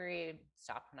was hungry,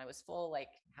 stopped when I was full, like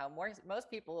how most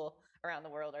people around the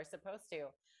world are supposed to.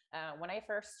 When I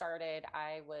first started,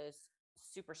 I was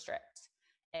super strict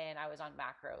and I was on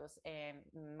macros. And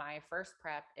my first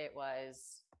prep, it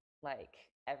was like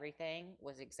everything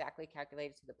was exactly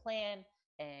calculated to the plan.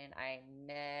 And I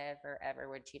never, ever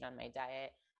would cheat on my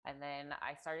diet. And then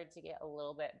I started to get a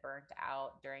little bit burnt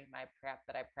out during my prep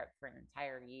that I prepped for an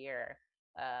entire year.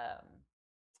 Um,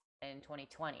 in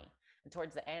 2020. And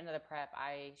towards the end of the prep,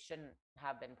 I shouldn't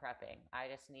have been prepping. I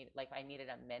needed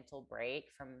a mental break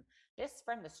from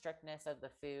the strictness of the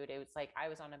food. It was like I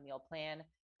was on a meal plan,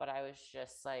 but I was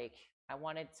just like I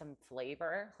wanted some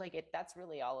flavor. Like that's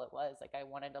really all it was. Like I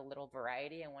wanted a little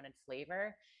variety. I wanted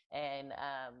flavor. And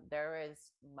there was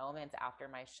moments after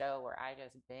my show where I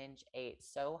just binge ate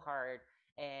so hard.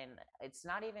 And it's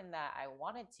not even that I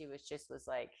wanted to, it's just was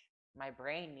like my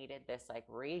brain needed this like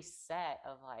reset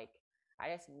of like,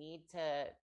 I just need to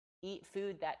eat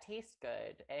food that tastes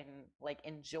good and like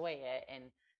enjoy it and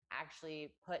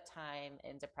actually put time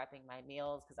into prepping my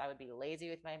meals because I would be lazy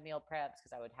with my meal preps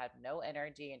because I would have no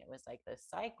energy and it was like this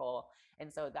cycle.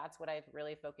 And so that's what I've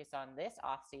really focused on this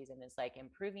off season is like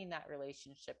improving that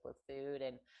relationship with food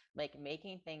and like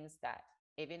making things that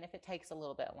even if it takes a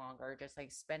little bit longer, just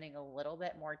like spending a little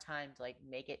bit more time to like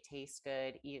make it taste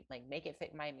good, eat, like make it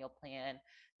fit my meal plan,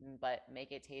 but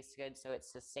make it taste good so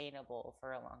it's sustainable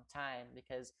for a long time.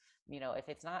 Because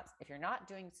if you're not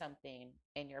doing something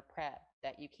in your prep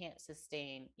that you can't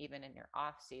sustain even in your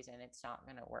off season, it's not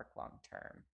going to work long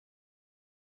term.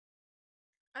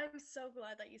 I'm so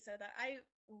glad that you said that. I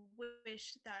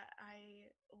wish that I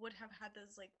would have had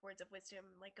those like words of wisdom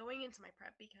like going into my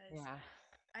prep because Yeah.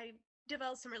 I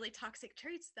developed some really toxic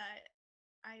traits that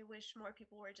I wish more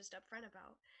people were just upfront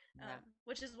about. Yeah.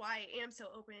 Which is why I am so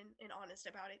open and honest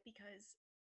about it because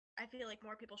I feel like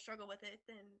more people struggle with it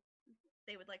than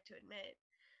they would like to admit.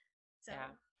 So Yeah.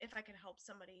 if I could help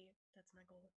somebody, that's my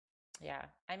goal. Yeah.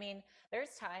 I mean,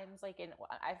 there's times like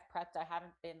I've prepped, I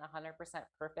haven't been 100%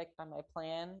 perfect on my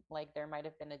plan. Like there might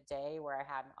have been a day where I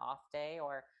had an off day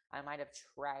or I might have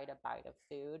tried a bite of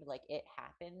food. Like it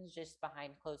happens just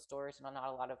behind closed doors and not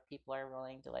a lot of people are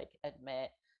willing to like admit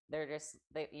they're just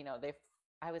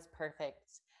I was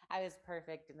perfect. I was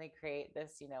perfect and they create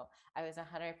this, I was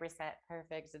 100%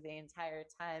 perfect the entire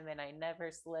time and I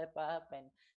never slip up and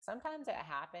sometimes it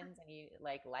happens and you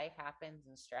like life happens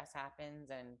and stress happens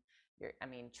and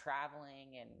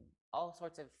traveling and all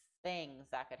sorts of things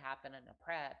that could happen in a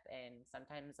prep. And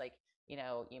sometimes like,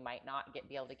 you might not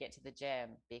be able to get to the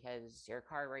gym because your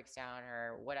car breaks down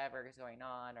or whatever is going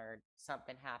on, or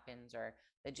something happens, or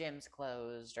the gym's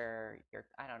closed, or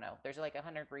I don't know. There's like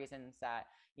 100 reasons that,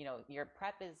 your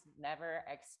prep is never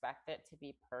expected to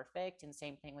be perfect. And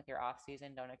same thing with your off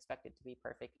season. Don't expect it to be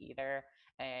perfect either.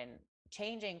 And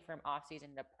changing from off season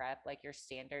to prep, like your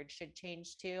standards should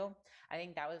change too. I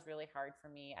think that was really hard for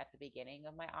me at the beginning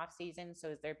of my off season. So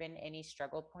has there been any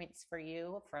struggle points for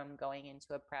you from going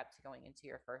into a prep to going into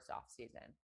your first off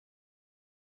season?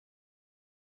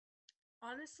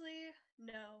 Honestly,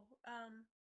 no.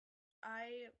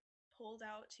 I pulled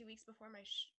out 2 weeks before my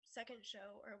second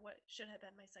show, or what should have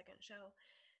been my second show,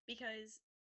 because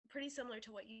pretty similar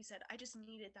to what you said, I just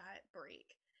needed that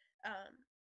break. Um,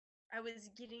 I was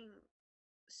getting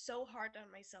so hard on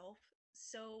myself,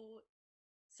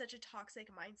 such a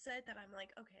toxic mindset that I'm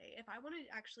like, okay, if I want to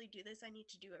actually do this, I need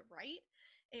to do it right,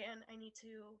 and I need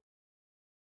to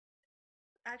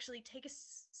actually take a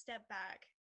step back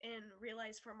and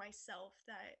realize for myself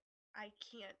that I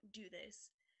can't do this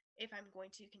if I'm going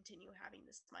to continue having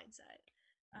this mindset.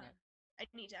 Yeah. I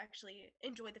need to actually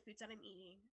enjoy the foods that I'm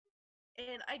eating.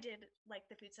 And I did like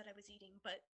the foods that I was eating,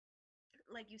 but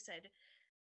like you said,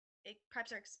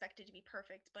 preps are expected to be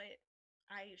perfect, but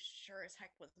I sure as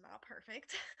heck was not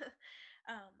perfect.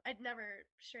 I'd never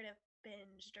straight up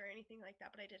binged or anything like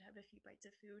that, but I did have a few bites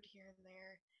of food here and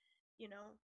there, you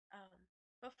know. Um,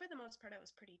 but for the most part, I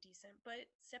was pretty decent.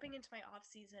 But stepping into my off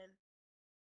season,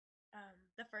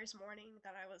 the first morning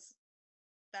that I was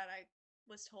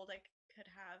told I could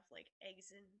have like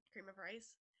eggs and cream of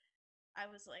rice, I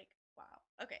was like, wow,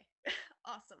 okay,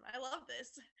 awesome, I love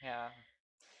this. Yeah.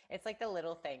 It's like the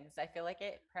little things. I feel like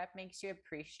prep makes you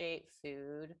appreciate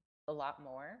food a lot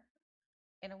more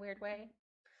in a weird way.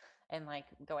 Mhm. And like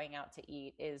going out to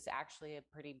eat is actually a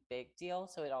pretty big deal.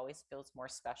 So it always feels more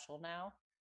special now.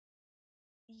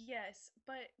 Yes,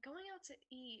 but going out to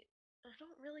eat, I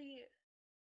don't really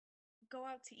go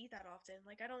out to eat that often.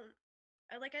 Like I don't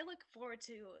I look forward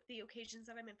to the occasions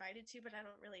that I'm invited to, but I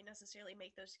don't really necessarily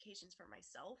make those occasions for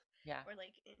myself Yeah. or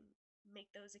make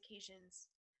those occasions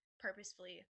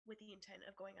purposefully with the intent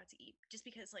of going out to eat. Just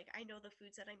because like I know the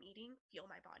foods that I'm eating fuel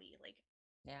my body. Like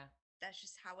Yeah. that's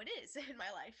just how it is in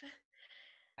my life.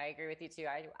 I agree with you too.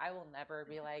 I will never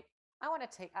be like, I want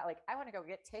to take out, like, I want to go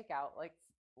get takeout, like,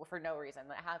 for no reason.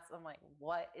 I'm like,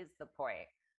 what is the point?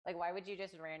 Like, why would you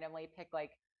just randomly pick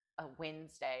like a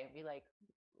Wednesday and be like,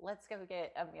 let's go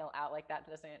get a meal out? Like, that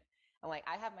doesn't, I'm like,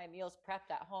 I have my meals prepped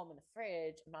at home in the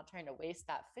fridge. I'm not trying to waste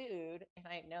that food. And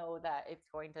I know that it's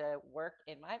going to work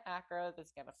in my macros,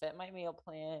 it's going to fit my meal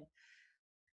plan.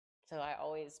 So I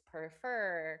always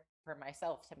prefer for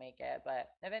myself to make it, but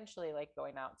eventually like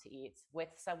going out to eat with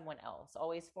someone else,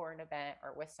 always for an event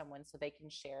or with someone so they can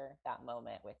share that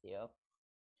moment with you.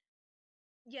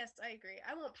 Yes, I agree.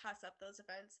 I won't pass up those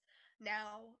events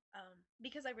now,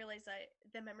 because I realize that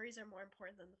the memories are more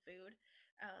important than the food.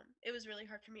 It was really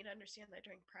hard for me to understand that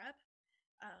during prep,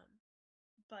 um,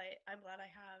 but I'm glad I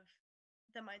have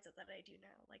the mindset that I do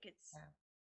now. Like, it's Yeah.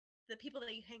 the people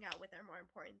that you hang out with are more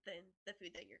important than the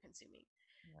food that you're consuming.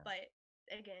 Yeah. But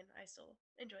again, I still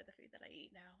enjoy the food that I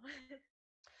eat now.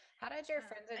 How did your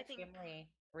friends I and think family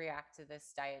react to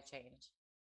this diet change?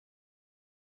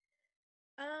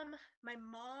 my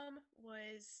mom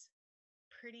was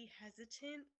pretty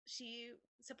hesitant. She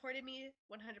supported me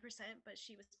 100%, but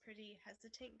she was pretty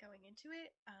hesitant going into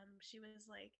it. She was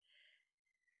like,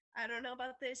 "I don't know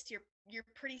about this. You're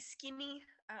pretty skinny.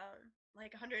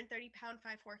 Like 130 pound,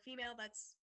 5'4" female.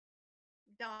 That's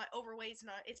not overweight.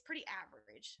 It's pretty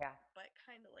average, Yeah. but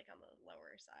kind of like on the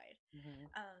lower side." Hmm.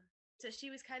 Um, so she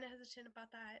was kind of hesitant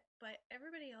about that, but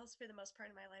everybody else for the most part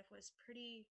of my life was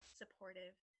pretty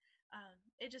supportive.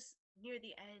 It just near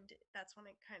the end, that's when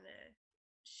it kind of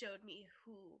showed me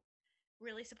who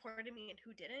really supported me and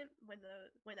who didn't when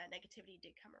that negativity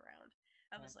did come around.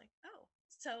 I Yeah. was like, oh,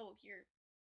 so you're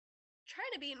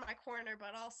trying to be in my corner,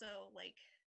 but also like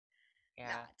Yeah.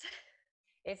 not.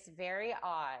 It's very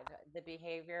odd, the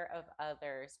behavior of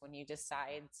others when you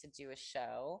decide to do a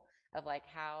show of like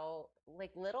how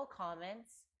like little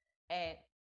comments and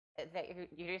that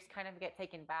you just kind of get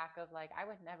taken back of like I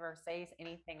would never say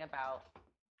anything about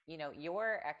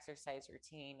your exercise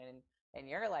routine and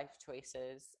your life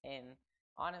choices, and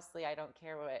honestly I don't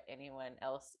care what anyone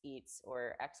else eats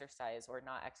or exercise or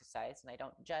not exercise, and I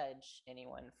don't judge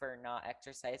anyone for not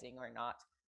exercising or not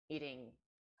eating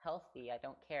healthy. I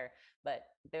don't care, but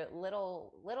the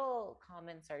little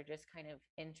comments are just kind of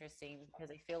interesting because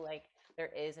I feel like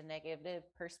there is a negative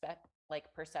perspective,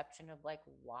 like perception of like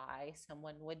why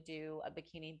someone would do a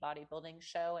bikini bodybuilding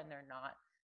show, and they're not,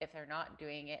 if they're not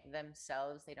doing it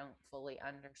themselves, they don't fully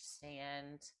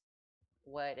understand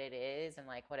what it is and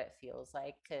like what it feels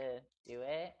like to do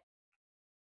it.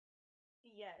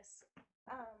 Yes.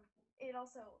 Um, it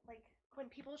also like when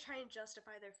people try and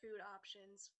justify their food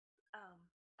options, um,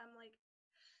 I'm like,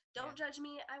 Yeah. don't judge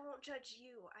me. I won't judge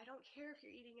you. I don't care if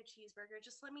you're eating a cheeseburger.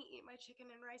 Just let me eat my chicken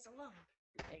and rice alone.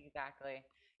 Exactly.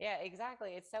 Yeah,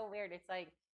 exactly. It's so weird. It's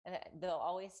like they'll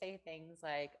always say things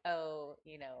like, "Oh,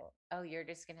 oh, you're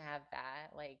just gonna have that.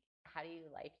 Like, how do you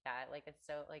like that? Like, it's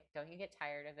so like, don't you get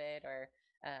tired of it?" Or,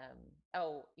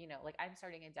 "Oh, like I'm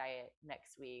starting a diet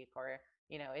next week," or,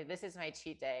 "This is my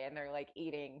cheat day," and they're like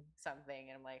eating something,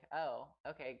 and I'm like, "Oh,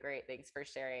 okay, great. Thanks for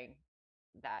sharing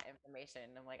that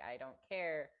information." I'm like, I don't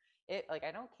care.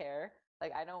 I don't care.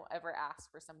 Like, I don't ever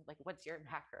ask for some like, what's your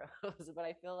macros? But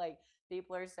I feel like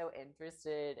people are so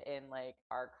interested in like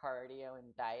our cardio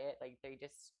and diet, like they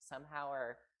just somehow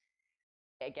are.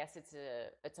 I guess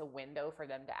it's a window for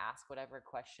them to ask whatever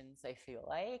questions they feel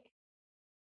like.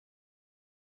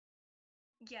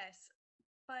 Yes,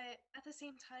 but at the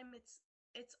same time,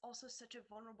 it's also such a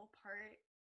vulnerable part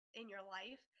in your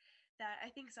life that I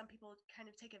think some people kind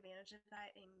of take advantage of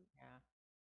that and Yeah.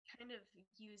 kind of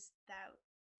use that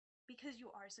because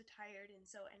you are so tired and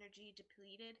so energy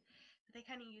depleted that they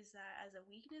kind of use that as a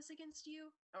weakness against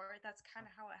you, or that's kind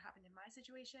of how it happened in my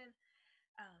situation.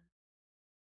 um,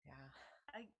 Yeah.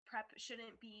 Prep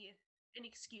shouldn't be an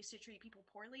excuse to treat people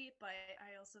poorly, but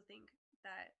I also think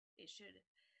that it should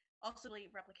also be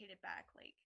replicated back.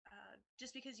 Like,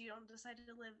 just because you don't decide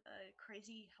to live a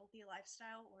crazy healthy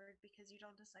lifestyle, or because you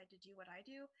don't decide to do what I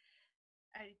do,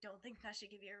 I don't think that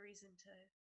should give you a reason to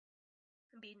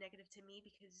be negative to me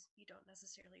because you don't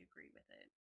necessarily agree with it.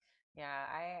 Yeah,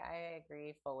 I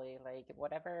agree fully. Like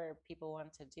whatever people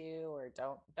want to do, or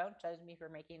don't judge me for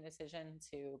making a decision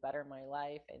to better my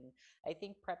life. And I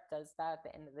think prep does that at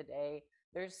the end of the day.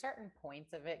 There's certain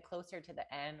points of it closer to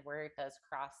the end where it does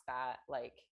cross that,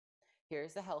 like,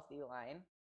 here's the healthy line.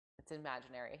 It's an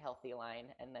imaginary healthy line.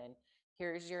 And then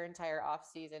here's your entire off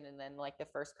season, and then like the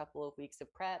first couple of weeks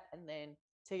of prep, and then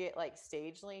to get like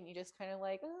stage lean, you just kind of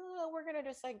like, oh, we're gonna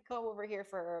just like go over here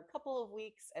for a couple of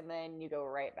weeks, and then you go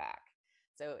right back.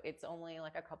 So it's only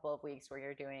like a couple of weeks where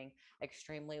you're doing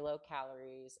extremely low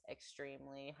calories,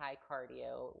 extremely high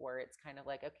cardio, where it's kind of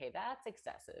like, okay, that's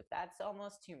excessive. That's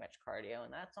almost too much cardio,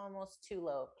 and that's almost too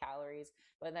low of calories.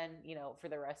 But then, for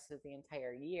the rest of the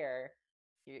entire year,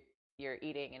 you you're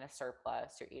eating in a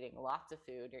surplus, you're eating lots of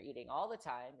food, you're eating all the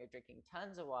time, you're drinking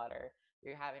tons of water,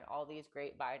 you're having all these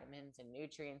great vitamins and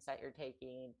nutrients that you're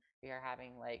taking, you're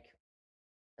having like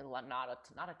not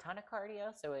a ton of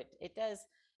cardio. So it does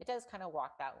kind of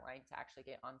walk that line to actually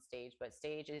get on stage, but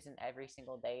stage isn't every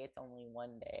single day, it's only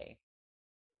one day.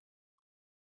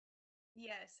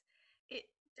 Yes, it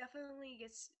definitely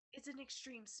gets, it's an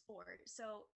extreme sport.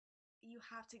 So you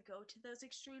have to go to those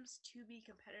extremes to be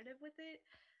competitive with it.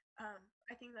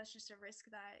 I think that's just a risk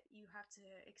that you have to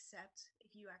accept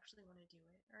if you actually want to do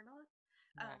it or not.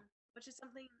 Yeah. Which is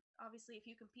something, obviously, if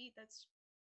you compete, that's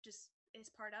just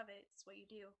is part of it. It's what you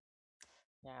do.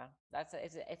 Yeah, it's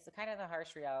the kind of the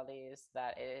harsh reality is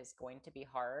that it is going to be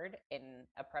hard and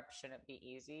a prep shouldn't be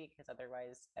easy because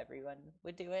otherwise everyone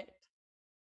would do it.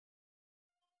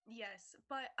 Yes,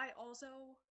 but I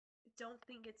also don't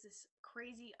think it's this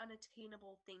crazy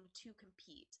unattainable thing to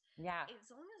compete. Yeah. As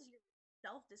long as you're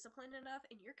self-disciplined enough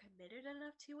and you're committed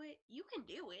enough to it, you can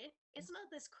do it. It's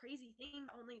not this crazy thing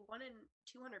only 1 in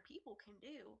 200 people can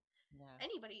do. Yeah.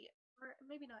 Anybody, or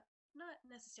maybe not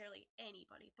necessarily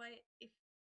anybody, but if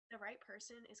the right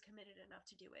person is committed enough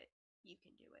to do it, you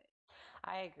can do it.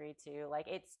 I agree too. Like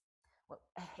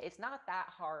it's not that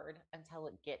hard until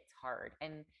it gets hard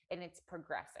and it's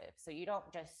progressive. So you don't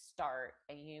just start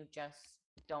and you just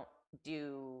don't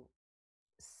do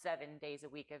 7 days a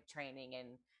week of training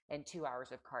and 2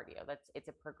 hours of cardio. It's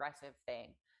a progressive thing.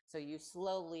 So you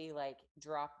slowly like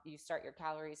you start your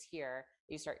calories here,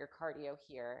 you start your cardio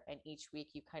here, and each week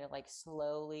you kind of like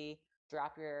slowly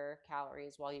drop your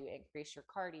calories while you increase your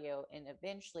cardio. And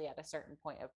eventually at a certain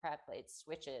point of prep, it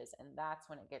switches. And that's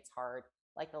when it gets hard,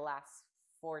 like the last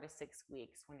 4 to 6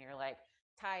 weeks when you're like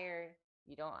tired,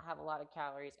 you don't have a lot of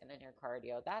calories, and then your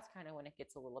cardio. That's kind of when it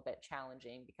gets a little bit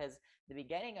challenging because the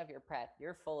beginning of your prep,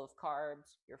 you're full of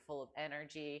carbs, you're full of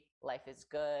energy, life is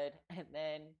good. And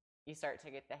then you start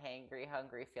to get the hangry,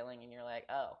 hungry feeling, and you're like,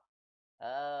 oh,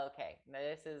 okay,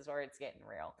 this is where it's getting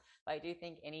real. But I do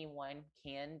think anyone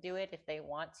can do it if they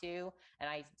want to. And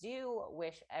I do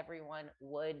wish everyone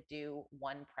would do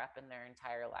one prep in their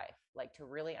entire life, like to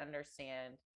really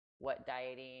understand what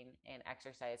dieting and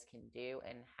exercise can do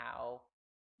and how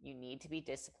you need to be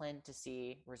disciplined to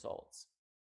see results.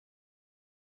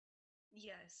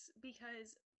 Yes,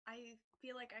 because I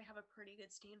feel like I have a pretty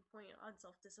good standpoint on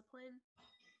self-discipline.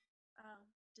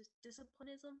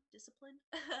 Discipline.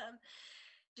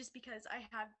 Just because I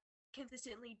have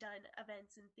consistently done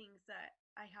events and things that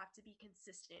I have to be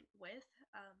consistent with,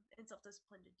 and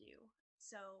self-discipline to do.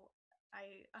 So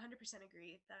I 100%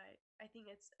 agree that I think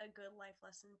it's a good life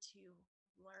lesson to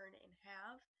learn and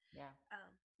have. Yeah.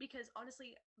 Because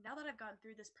honestly, now that I've gone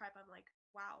through this prep, I'm like,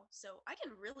 wow, so I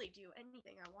can really do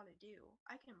anything I want to do.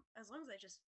 I can, as long as I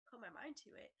just put my mind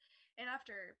to it. And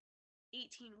after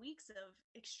 18 weeks of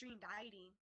extreme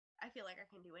dieting, I feel like I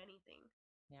can do anything.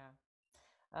 Yeah.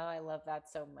 Oh, I love that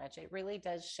so much. It really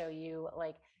does show you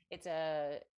like it's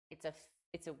a it's a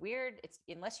it's a weird it's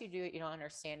unless you do it, you don't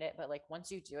understand it. But like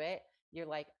once you do it, you're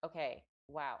like, okay,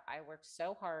 wow, I worked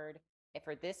so hard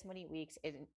for this many weeks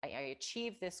and I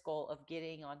achieved this goal of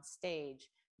getting on stage.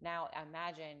 Now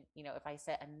imagine, if I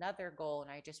set another goal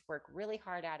and I just work really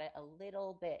hard at it a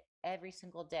little bit every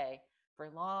single day for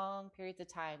long periods of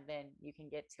time, then you can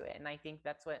get to it. And I think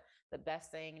that's what the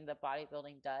best thing the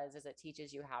bodybuilding does is it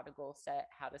teaches you how to goal set,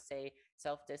 how to stay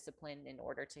self-disciplined in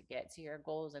order to get to your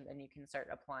goals, and then you can start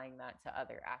applying that to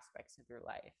other aspects of your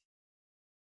life.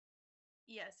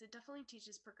 Yes, it definitely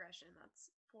teaches progression,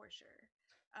 that's for sure.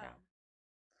 Yeah. Um,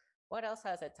 What else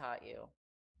has it taught you?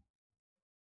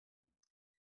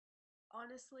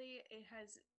 Honestly, it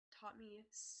has taught me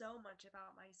so much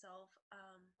about myself.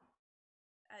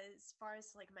 As far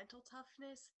as like mental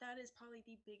toughness, that is probably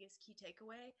the biggest key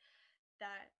takeaway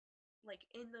that like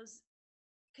in those,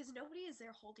 because nobody is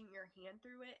there holding your hand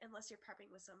through it unless you're prepping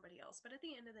with somebody else. But at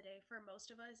the end of the day, for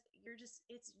most of us,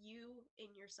 it's you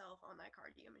and yourself on that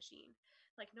cardio machine.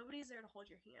 Like nobody's there to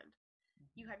hold your hand.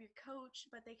 You have your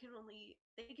coach, but they give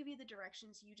you the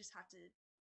directions. You just have to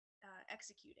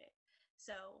execute it.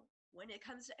 So when it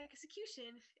comes to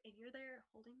execution and you're there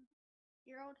holding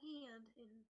your own hand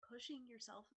and pushing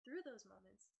yourself through those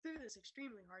moments, through those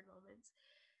extremely hard moments,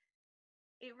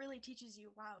 it really teaches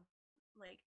you, wow,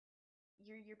 like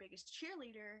you're your biggest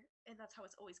cheerleader and that's how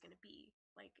it's always going to be.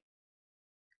 Like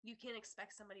you can't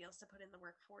expect somebody else to put in the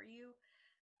work for you.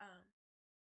 Um,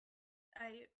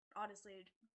 I honestly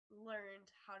learned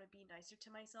how to be nicer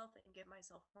to myself and give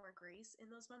myself more grace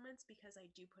in those moments because I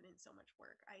do put in so much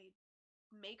work. I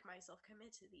make myself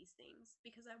commit to these things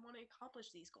because I want to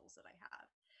accomplish these goals that I have.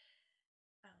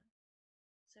 Um,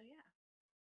 so yeah,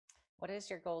 What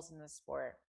is your goals in the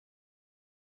sport?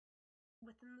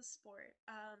 within the sport,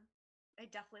 I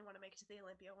definitely want to make it to the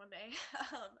Olympia one day.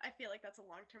 I feel like that's a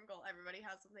long-term goal everybody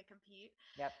has when they compete.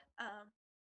 Yep. Um,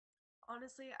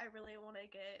 Honestly, I really want to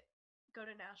go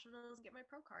to nationals and get my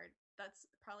pro card. That's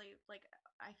probably like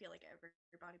I feel like every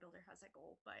bodybuilder has that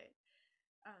goal, but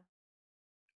uh,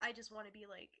 I just want to be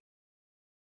like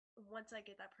once I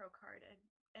get that pro card, and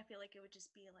I feel like it would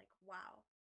just be like wow,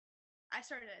 I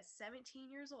started at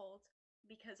 17 years old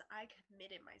because I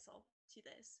committed myself to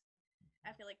this.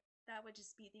 I feel like that would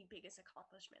just be the biggest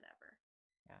accomplishment ever.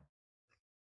 Yeah.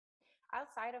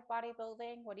 Outside of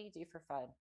bodybuilding, what do you do for fun?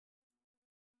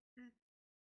 Mm.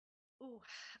 Ooh,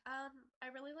 I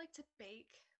really like to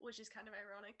bake, which is kind of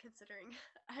ironic considering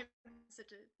I'm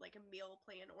such a meal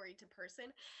plan oriented person.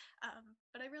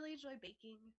 But I really enjoy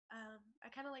baking. I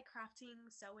kind of like crafting,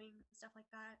 sewing, stuff like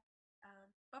that.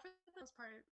 But for the most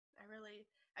part, I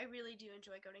really do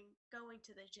enjoy going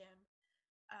to the gym.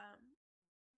 Um,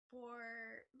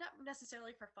 for not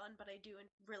necessarily for fun, but I do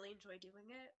really enjoy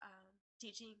doing it.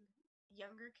 Teaching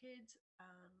younger kids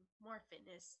more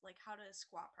fitness, like how to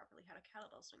squat properly, how to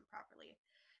kettlebell swing properly,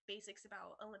 basics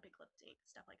about Olympic lifting,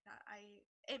 stuff like that.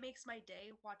 It makes my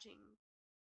day watching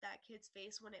that kid's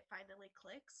face when it finally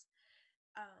clicks.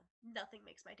 Nothing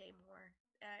makes my day more.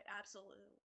 I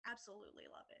absolutely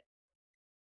love it.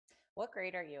 What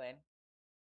grade are you in?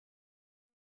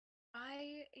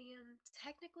 I am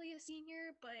technically a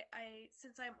senior, but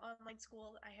since I'm online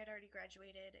school, I had already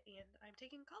graduated and I'm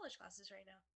taking college classes right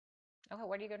now. Okay,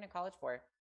 what are you going to college for?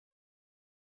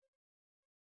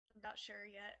 I'm not sure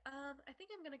yet. I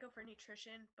think I'm gonna go for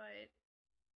nutrition, but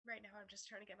right now I'm just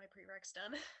trying to get my prereqs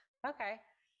done. Okay.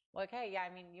 Well, okay. Yeah.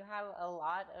 I mean, you have a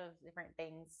lot of different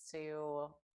things to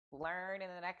learn in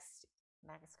the next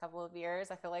couple of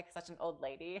years. I feel like such an old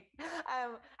lady.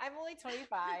 I'm only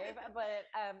 25, but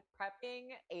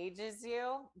prepping ages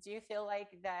you. Do you feel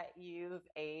like that you've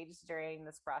aged during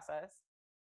this process?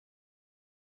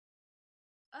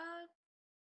 uh,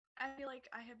 I feel like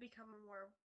I have become a more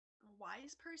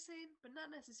wise person, but not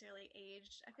necessarily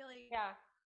aged. I feel like Yeah.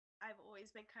 I've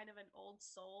always been kind of an old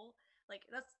soul. Like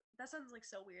that sounds like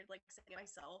so weird, like saying it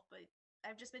myself, but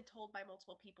I've just been told by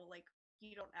multiple people like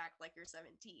you don't act like you're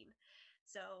 17.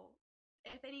 So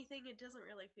if anything, it doesn't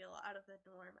really feel out of the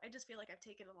norm. I just feel like I've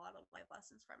taken a lot of life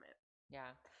lessons from it.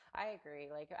 Yeah, I agree.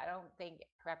 Like, I don't think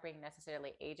prepping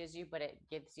necessarily ages you, but it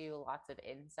gives you lots of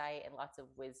insight and lots of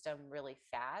wisdom really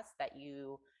fast that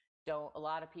you don't, a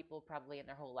lot of people probably in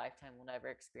their whole lifetime will never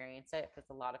experience it because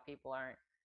a lot of people aren't,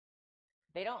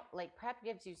 they don't like prep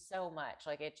gives you so much.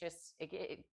 Like, it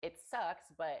sucks,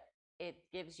 but it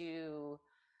gives you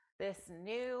this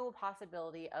new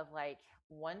possibility of like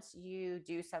once you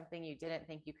do something you didn't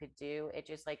think you could do, it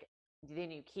just like then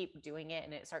you keep doing it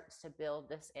and it starts to build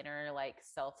this inner like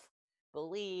self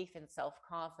belief and self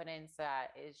confidence that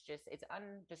is just it's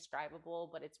undescribable,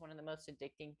 but it's one of the most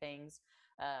addicting things.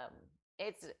 um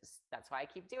it's that's why I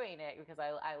keep doing it because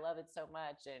I love it so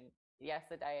much. And yes,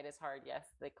 the diet is hard, yes,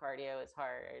 the cardio is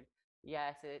hard,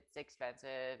 yes, it's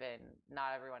expensive and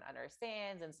not everyone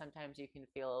understands. And sometimes you can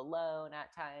feel alone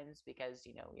at times because,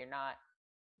 you're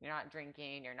not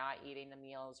drinking, you're not eating the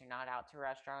meals, you're not out to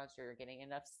restaurants, you're getting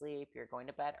enough sleep, you're going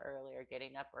to bed early or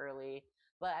getting up early.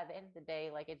 But at the end of the day,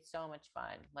 like it's so much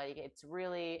fun. Like it's a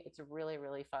really,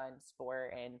 really fun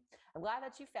sport. And I'm glad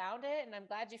that you found it. And I'm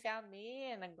glad you found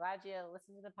me. And I'm glad you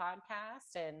listened to the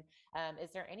podcast. And is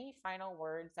there any final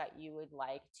words that you would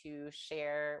like to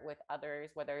share with others,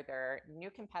 whether they're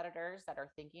new competitors that are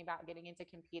thinking about getting into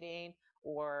competing,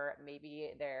 or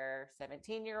maybe they're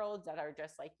 17-year-olds that are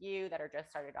just like you, that are just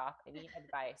started off? Any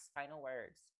advice, final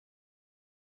words?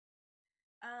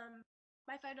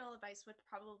 My final advice would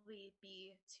probably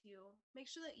be to make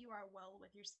sure that you are well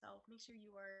with yourself. Make sure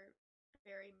you are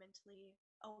very mentally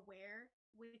aware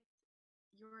with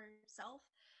yourself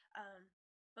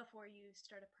before you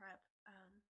start a prep,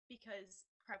 because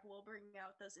prep will bring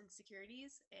out those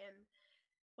insecurities, and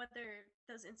whether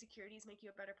those insecurities make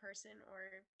you a better person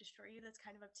or destroy you, that's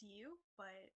kind of up to you.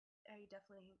 But I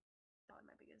definitely thought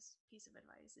my biggest piece of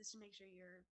advice is to make sure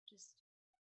you're just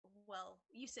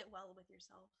you sit well with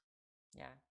yourself.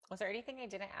 Yeah. Was there anything I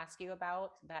didn't ask you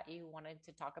about that you wanted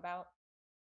to talk about?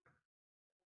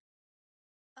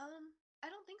 I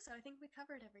don't think so. I think we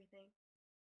covered everything.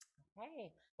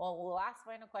 Okay. Well, the last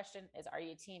final question is, are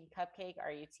you team cupcake? Or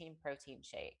are you team protein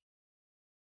shake?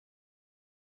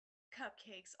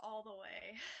 Cupcakes all the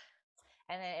way.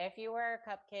 And then if you were a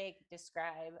cupcake,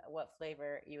 describe what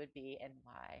flavor you would be and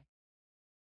why.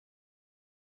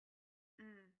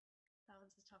 Mm, that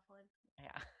one's a tough one.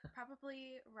 Yeah.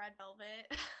 Probably red velvet.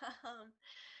 um,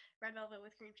 red velvet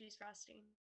with cream cheese frosting.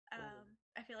 Ooh.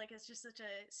 I feel like it's just such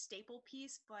a staple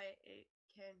piece, but it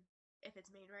can, if it's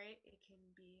made right, it can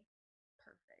be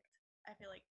perfect. I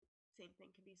feel like same thing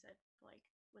can be said like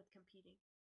with competing.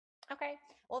 Okay.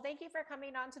 Well, thank you for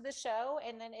coming on to the show.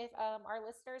 And then if our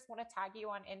listeners want to tag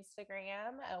you on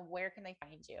Instagram, where can they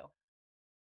find you?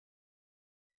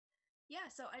 Yeah,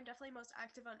 so I'm definitely most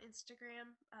active on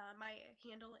Instagram. My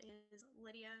handle is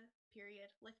Lydia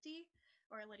period Lifty,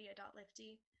 or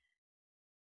Lydia.lifty.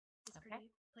 It's pretty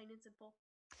plain and simple.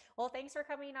 Well, thanks for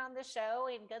coming on the show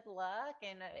and good luck.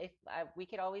 And if we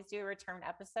could always do a return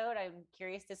episode, I'm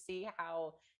curious to see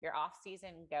how your off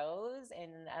season goes.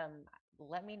 And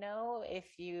let me know if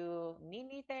you need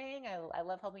anything. I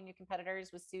love helping new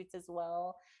competitors with suits as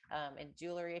well, and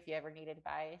jewelry if you ever need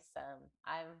advice.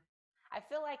 I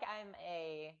feel like I'm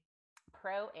a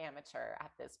pro amateur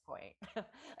at this point.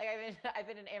 Like I've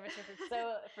been an amateur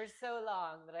for so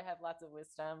long that I have lots of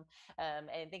wisdom.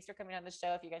 And thanks for coming on the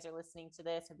show. If you guys are listening to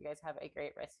this, hope you guys have a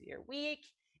great rest of your week.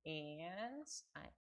 And